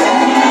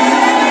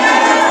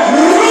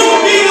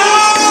 Roep die naam!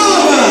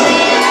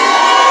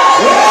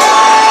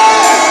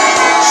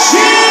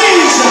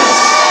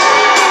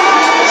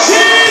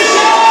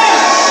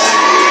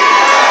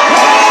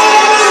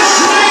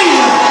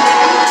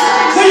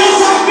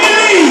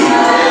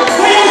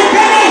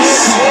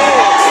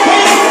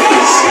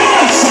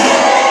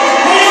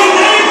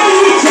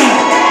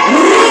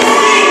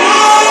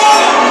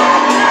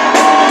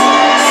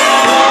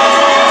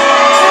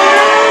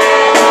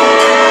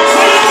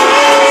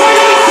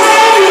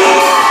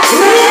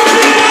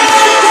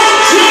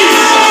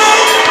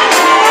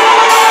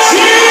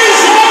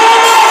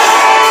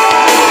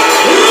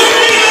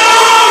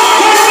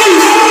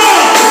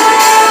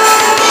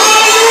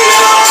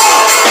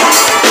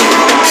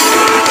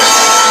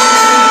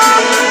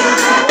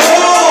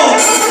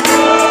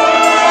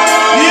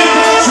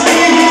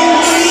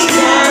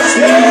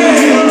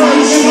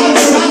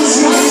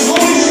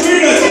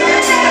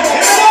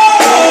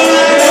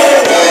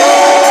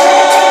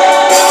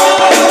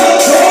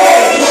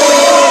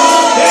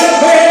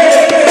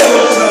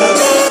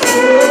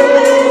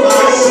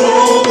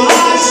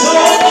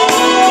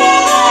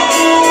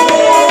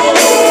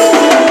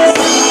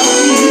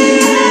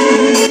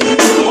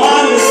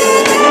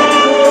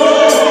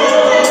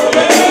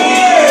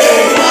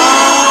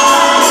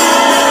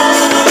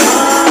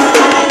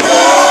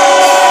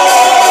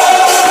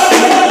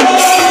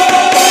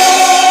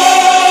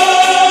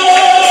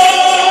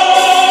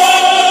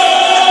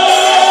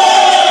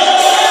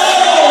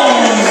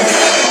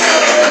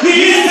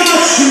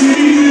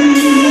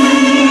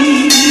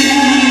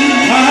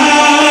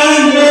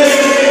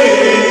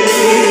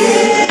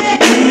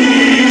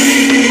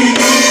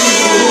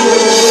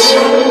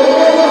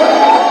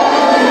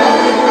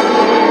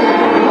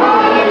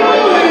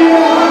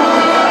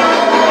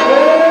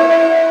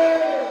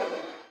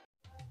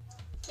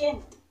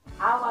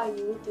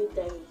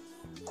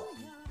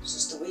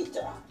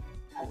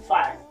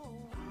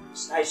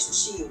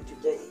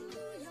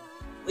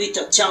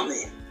 Tell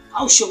me,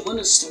 how's your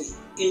ministry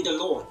in the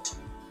Lord?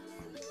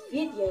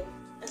 Weet jy,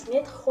 is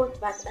net God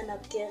wat in 'n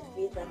kerk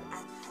weet wat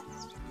aangaan.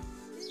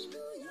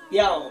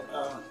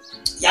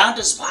 Ja,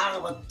 dis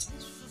waar wat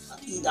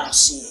u daar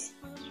sê.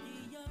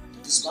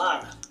 Dis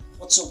waar.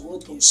 God se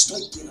woord kom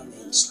sterk teen 'n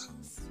mens.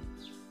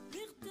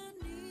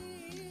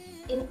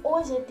 En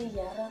ons het die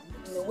Here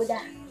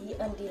nodig hier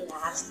in die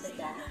laaste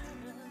dae.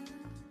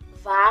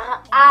 Ware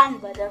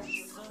aanbidders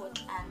vir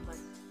God aanbid.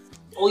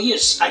 Oh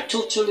yes, I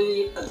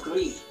totally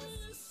agree.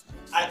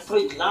 I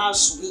prayed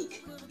last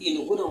week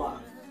in Woodawar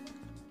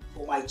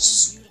for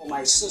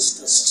my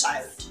sister's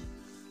child.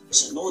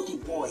 He's a naughty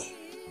boy.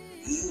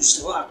 He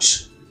used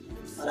drugs,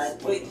 but I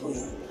prayed for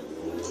him.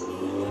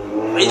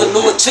 May the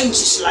Lord change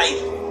his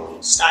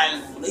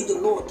lifestyle. May the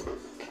Lord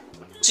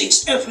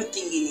change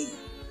everything in him.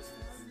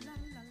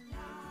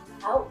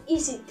 How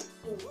is it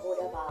in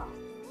Woodawar?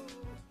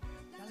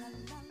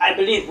 I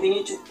believe we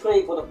need to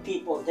pray for the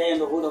people there in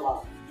the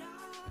Woodawar,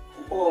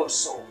 and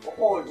also for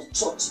all the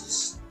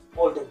churches,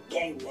 all the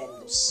gang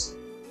members.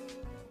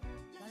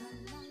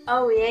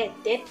 Oh yeah,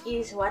 that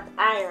is what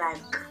I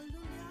like.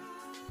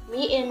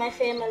 Me and my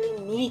family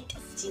need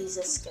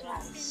Jesus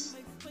Christ.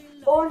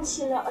 Ons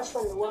zullen als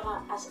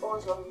verloren als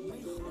ons wel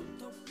niet doen.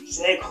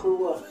 So ek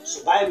glo,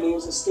 so baie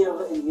mense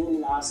sterwe in hierdie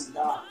laaste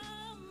dae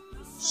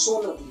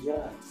sonder die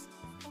Here.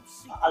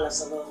 Maar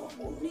alles wat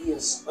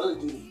onwees wil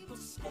doen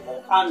en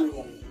wil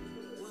aanneem.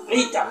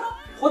 Weet dan,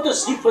 God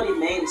is lief vir die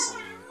mense,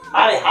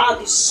 maar hy haat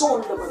die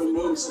sonde wat die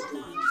mense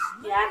doen.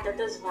 Ja, dat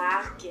is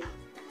waar, kind.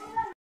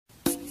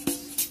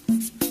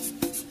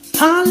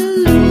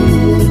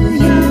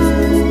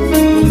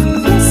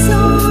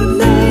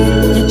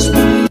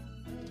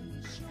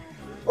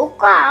 Hoe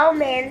hou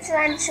mense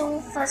aan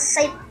so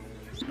versuip?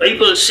 Die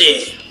Bybel sê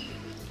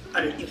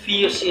in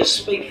Efesiërs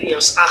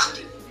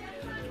 5:18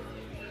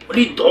 moet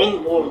nie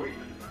dronk word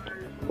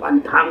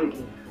van drank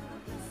nie,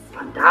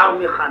 want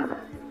daarmee gaan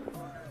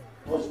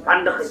ons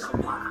bandigheid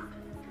gevaar.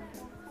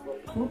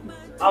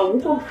 Maar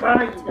hoeveel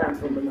vraag je dan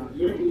van me nou?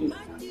 Hierdie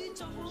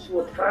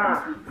soort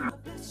vraag.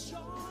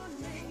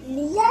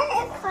 Nee,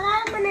 ek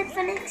vraag me net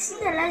van ek sien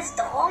hulle is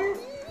dronk.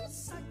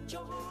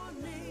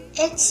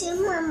 Ek sien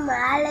my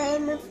male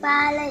en my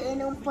pale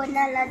en op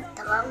hulle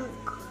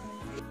drank.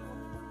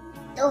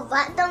 Nou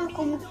wat dan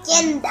kom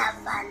ken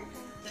daarvan?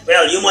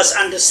 Well, you must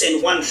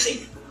understand one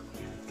thing.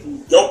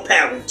 Your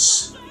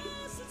parents,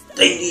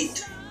 they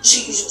need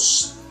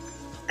Jesus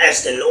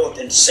as the Lord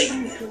and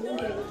Savior.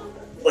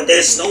 For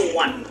there's no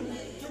one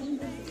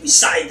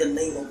beside the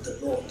name of the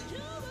Lord.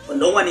 For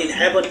no one in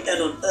heaven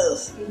and on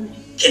earth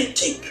can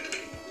take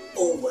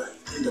over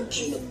in the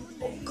kingdom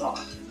of God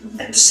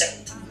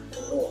except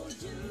the Lord.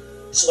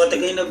 So what the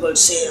kingdom will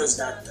say is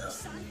that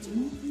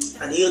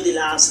aan hierdie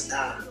laaste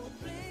dae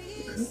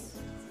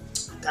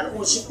kan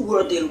ons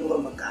oordeel oor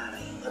mekaar,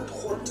 want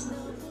God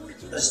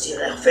is die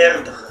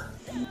regverdige.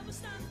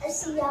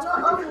 Is die Here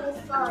ook lief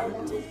vir hulle?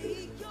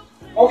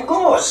 Of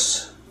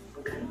course.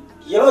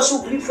 Die Here is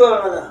ook lief vir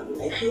hulle.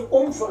 Hy gee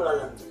om vir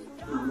hulle.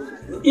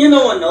 You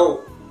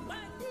know,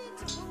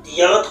 die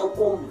Here het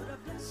gekom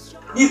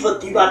nie vir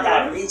die wat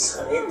daar reeds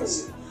gered is.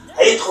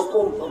 Hy het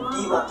gekom vir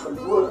die wat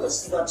verloren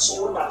is, die wat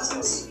sondaars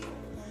is.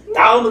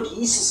 Daarom het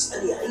Jesus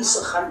in die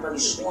huise gaan van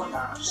die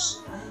sondaars.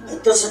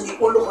 En tussen die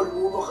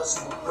ongelowiges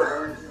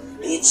beheer.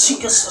 Hy het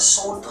siekes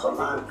gesond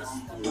gemaak,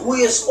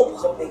 dooies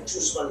opgewek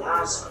soos vir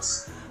Lazarus.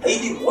 Hy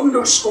het die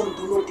wonders kom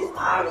doen op die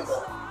aarde.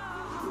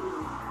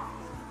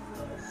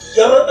 Die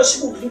Here is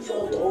ook lief vir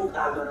 'n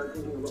dronkaard,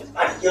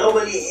 maar die Here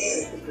wil nie hê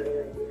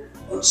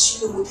ons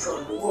siele moet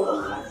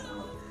verloren gaan.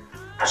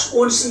 As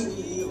ons nie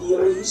die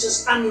Here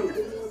Jesus aanneem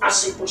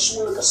as sy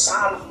persoonlike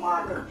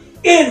zaligmaker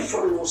en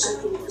verlosser,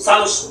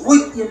 sal ons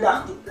nooit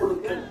eendag die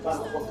koninkryk van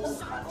God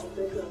ingaan.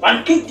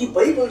 Want kyk, die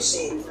Bybel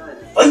sê,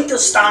 buite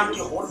staan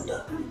die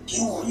honde, die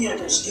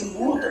hoereerders, die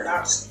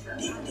moordenaars,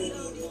 die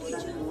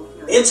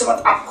mense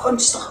wat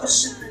afgunstig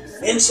is,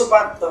 mense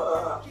wat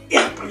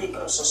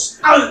echtbrekers is,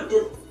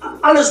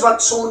 alles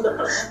wat sonde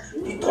is,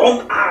 die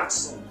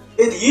dronkaards.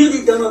 En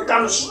hierdie dinge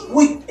kan ons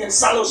nooit en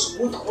sal ons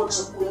nooit God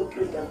se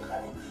koninkryk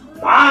ingaan.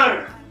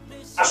 Maar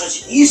as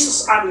ons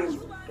Jesus aanneem,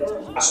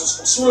 as ons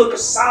persoonlike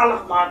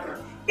zaligmaker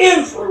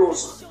en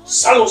verlosser,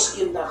 sal ons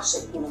eendag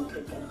sy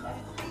koninkryk ingaan.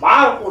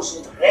 Maar ons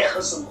moet reg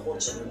is in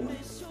God se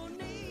woord.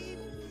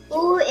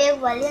 Ek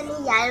wil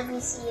nie jal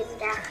wees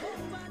hierdag.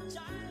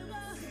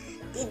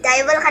 Die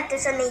duiwel gaat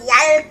tussen die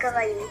jal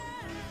kry.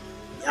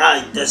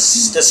 Ja,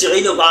 dis die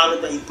rede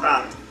waaroor hy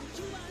praat.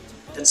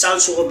 Dit sal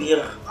so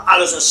gebeur,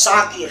 alles is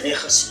saakie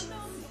reg is.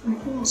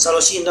 Sal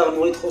ons eendag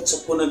nooit God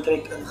se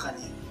koninkryk ingaan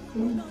nie.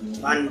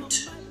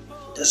 Want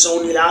dit is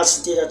in die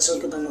laaste tyd dat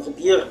sulke dinge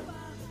gebeur,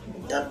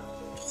 dat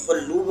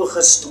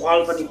gelowiges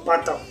dwaal van die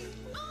pad af.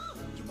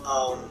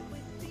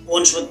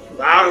 Ons moet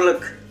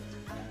waarlik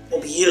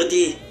op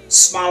hierdie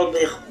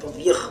smaalweg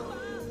beweeg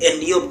en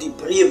nie op die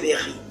breë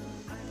weg nie,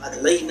 wat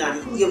lei na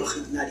die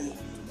ewigheid, na die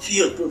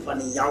vuurpoel van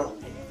die hel.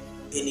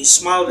 En die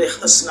smaalweg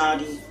is na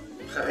die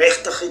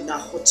geregtigheid, na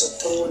God se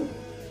troon,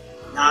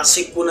 na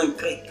sy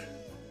koninkryk.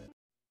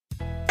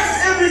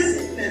 Every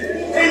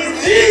sickness in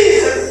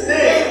Jesus'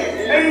 name.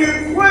 And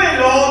we pray,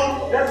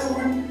 Lord, that we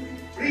will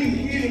bring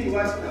healing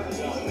right now.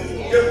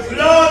 The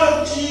blood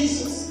of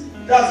Jesus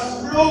that's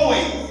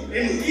flowing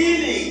and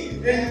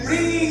healing and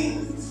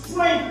bringing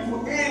strength to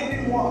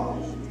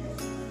everyone.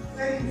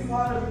 Thank you,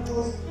 Father,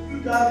 because you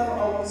died for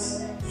our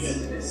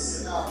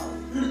sickness.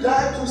 You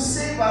died to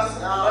save us,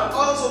 but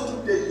also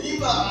to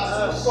deliver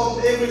us from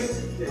every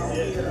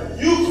sickness.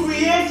 You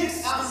created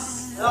us.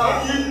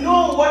 And you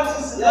know what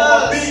is in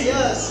our being.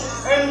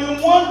 And we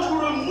want to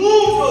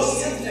remove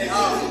those sickness.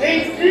 In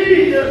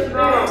Jesus'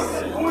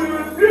 name. We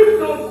rebuke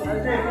those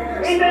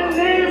sickness in the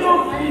name of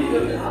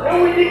Jesus. And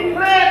we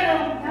declare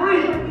them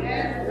free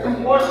to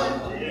worship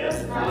Jesus.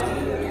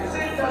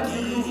 Satan,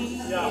 you lose.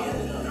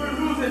 You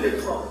lose in the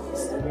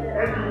cross.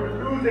 And you will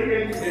lose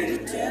again today.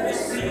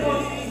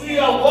 Because we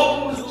are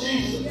walking with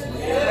Jesus.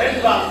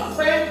 And by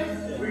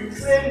faith, we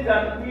claim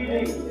that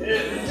healing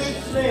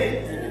takes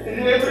place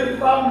in every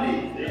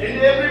family, in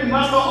every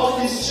member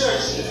of this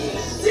church.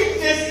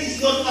 Sickness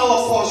is not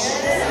our portion.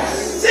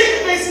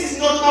 Sickness is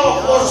not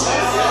our portion.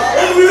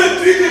 And we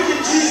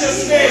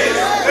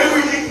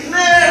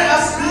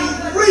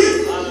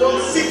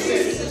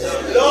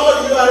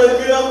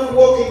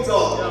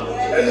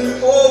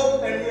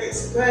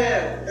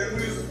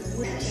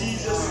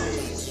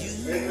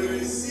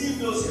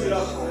those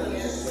miracles.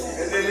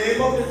 In the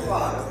name of the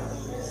Father,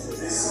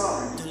 the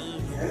Son,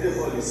 and the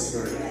Holy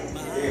Spirit.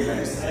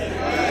 Amen.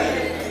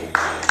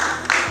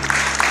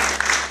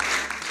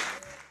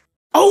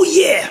 Oh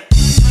yeah!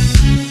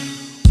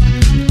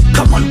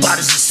 Come on,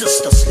 brothers and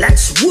sisters,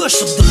 let's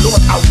worship the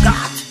Lord our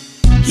God.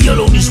 He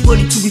alone is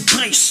worthy to be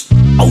praised.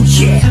 Oh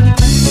yeah!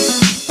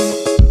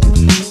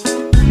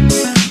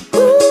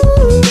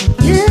 Ooh,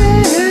 yeah!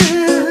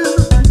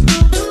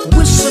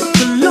 Worship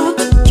the Lord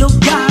your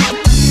God.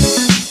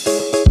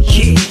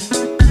 Yeah!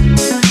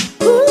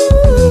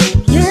 Ooh,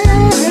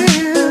 yeah!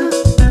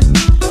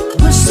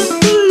 Worship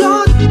the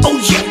Lord. Oh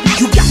yeah!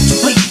 You got to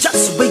pray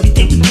just the way you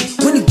did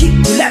when you give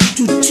your life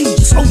to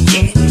Jesus. Oh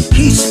yeah!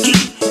 He's the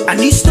King and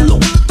He's the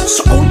Lord.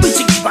 So always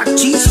think about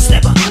Jesus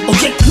never. Oh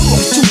yeah!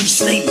 Glory to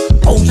His name.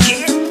 Oh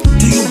yeah!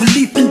 Do you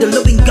believe in the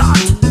loving God?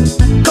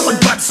 Come on,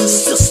 brothers and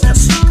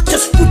sisters,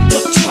 just put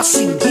your trust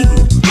in Him.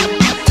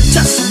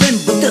 Just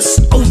remember this,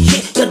 oh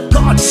yeah, that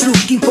God is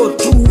looking for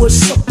true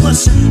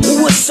worshipers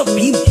who worship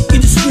Him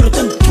in the spirit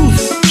and truth.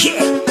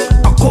 Yeah,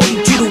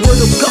 according to the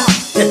word of God,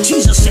 that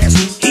Jesus says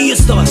He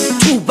is the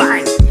true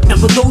vine, and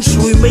for those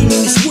who remain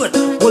in His word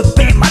will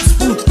bear much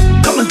fruit.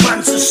 Come on,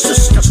 brothers and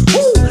sisters,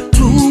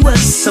 true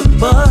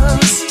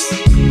worshipers.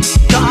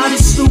 God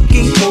is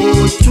looking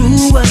for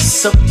true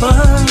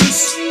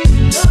worshipers.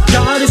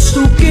 God is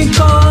looking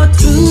for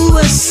true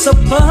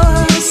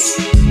worshipers.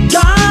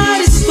 God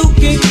is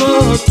looking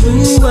for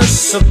true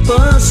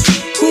worshipers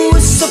who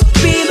worship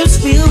Him in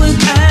spirit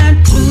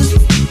and truth.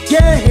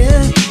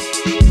 Yeah,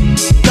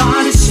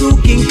 God is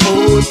looking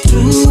for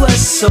true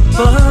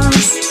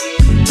worshipers.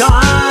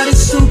 God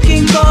is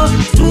looking for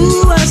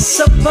true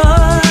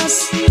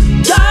worshipers.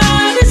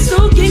 God is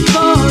looking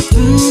for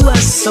true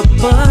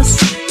worshipers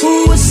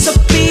who worship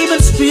Him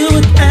in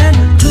spirit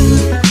and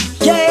truth.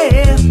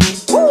 Yeah.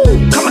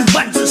 Come on,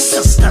 brothers and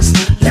sisters,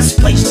 let's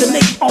praise the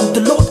name of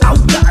the Lord our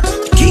God.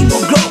 The King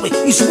of glory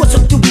is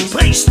worthy to be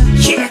praised.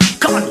 Yeah,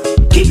 come on,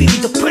 give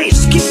Him the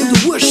praise, give Him the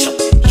worship.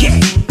 Yeah,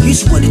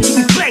 He's worthy to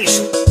be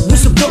praised.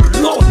 Worship the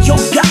Lord your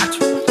God.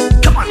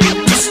 Come on,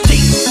 just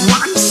take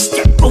one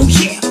step. Oh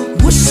yeah,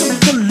 worship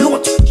the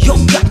Lord your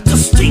God.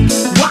 Just take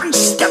one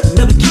step,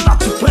 never give up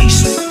the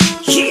praise.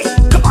 Yeah,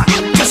 come on,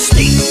 just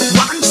take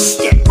one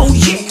step. Oh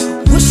yeah,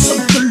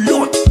 worship the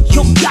Lord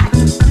your God.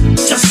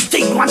 Just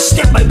take one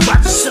step, my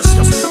brothers and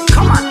sisters.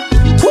 Come on.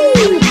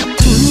 Woo!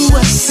 True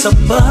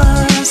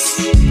worshipers.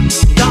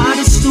 God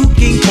is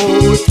looking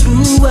for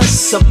true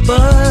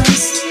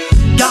worshipers.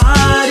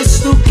 God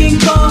is looking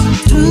for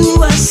true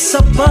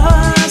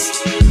worshipers.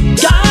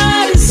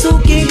 God is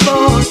looking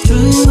for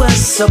true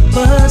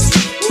worshipers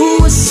who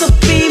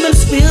worship Him in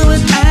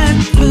spirit and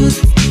truth.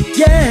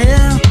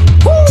 Yeah.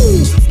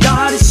 Woo!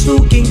 God is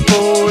looking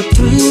for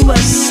true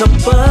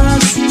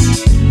worshipers.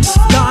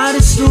 God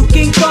is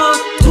looking for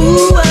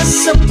true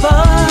worshipers.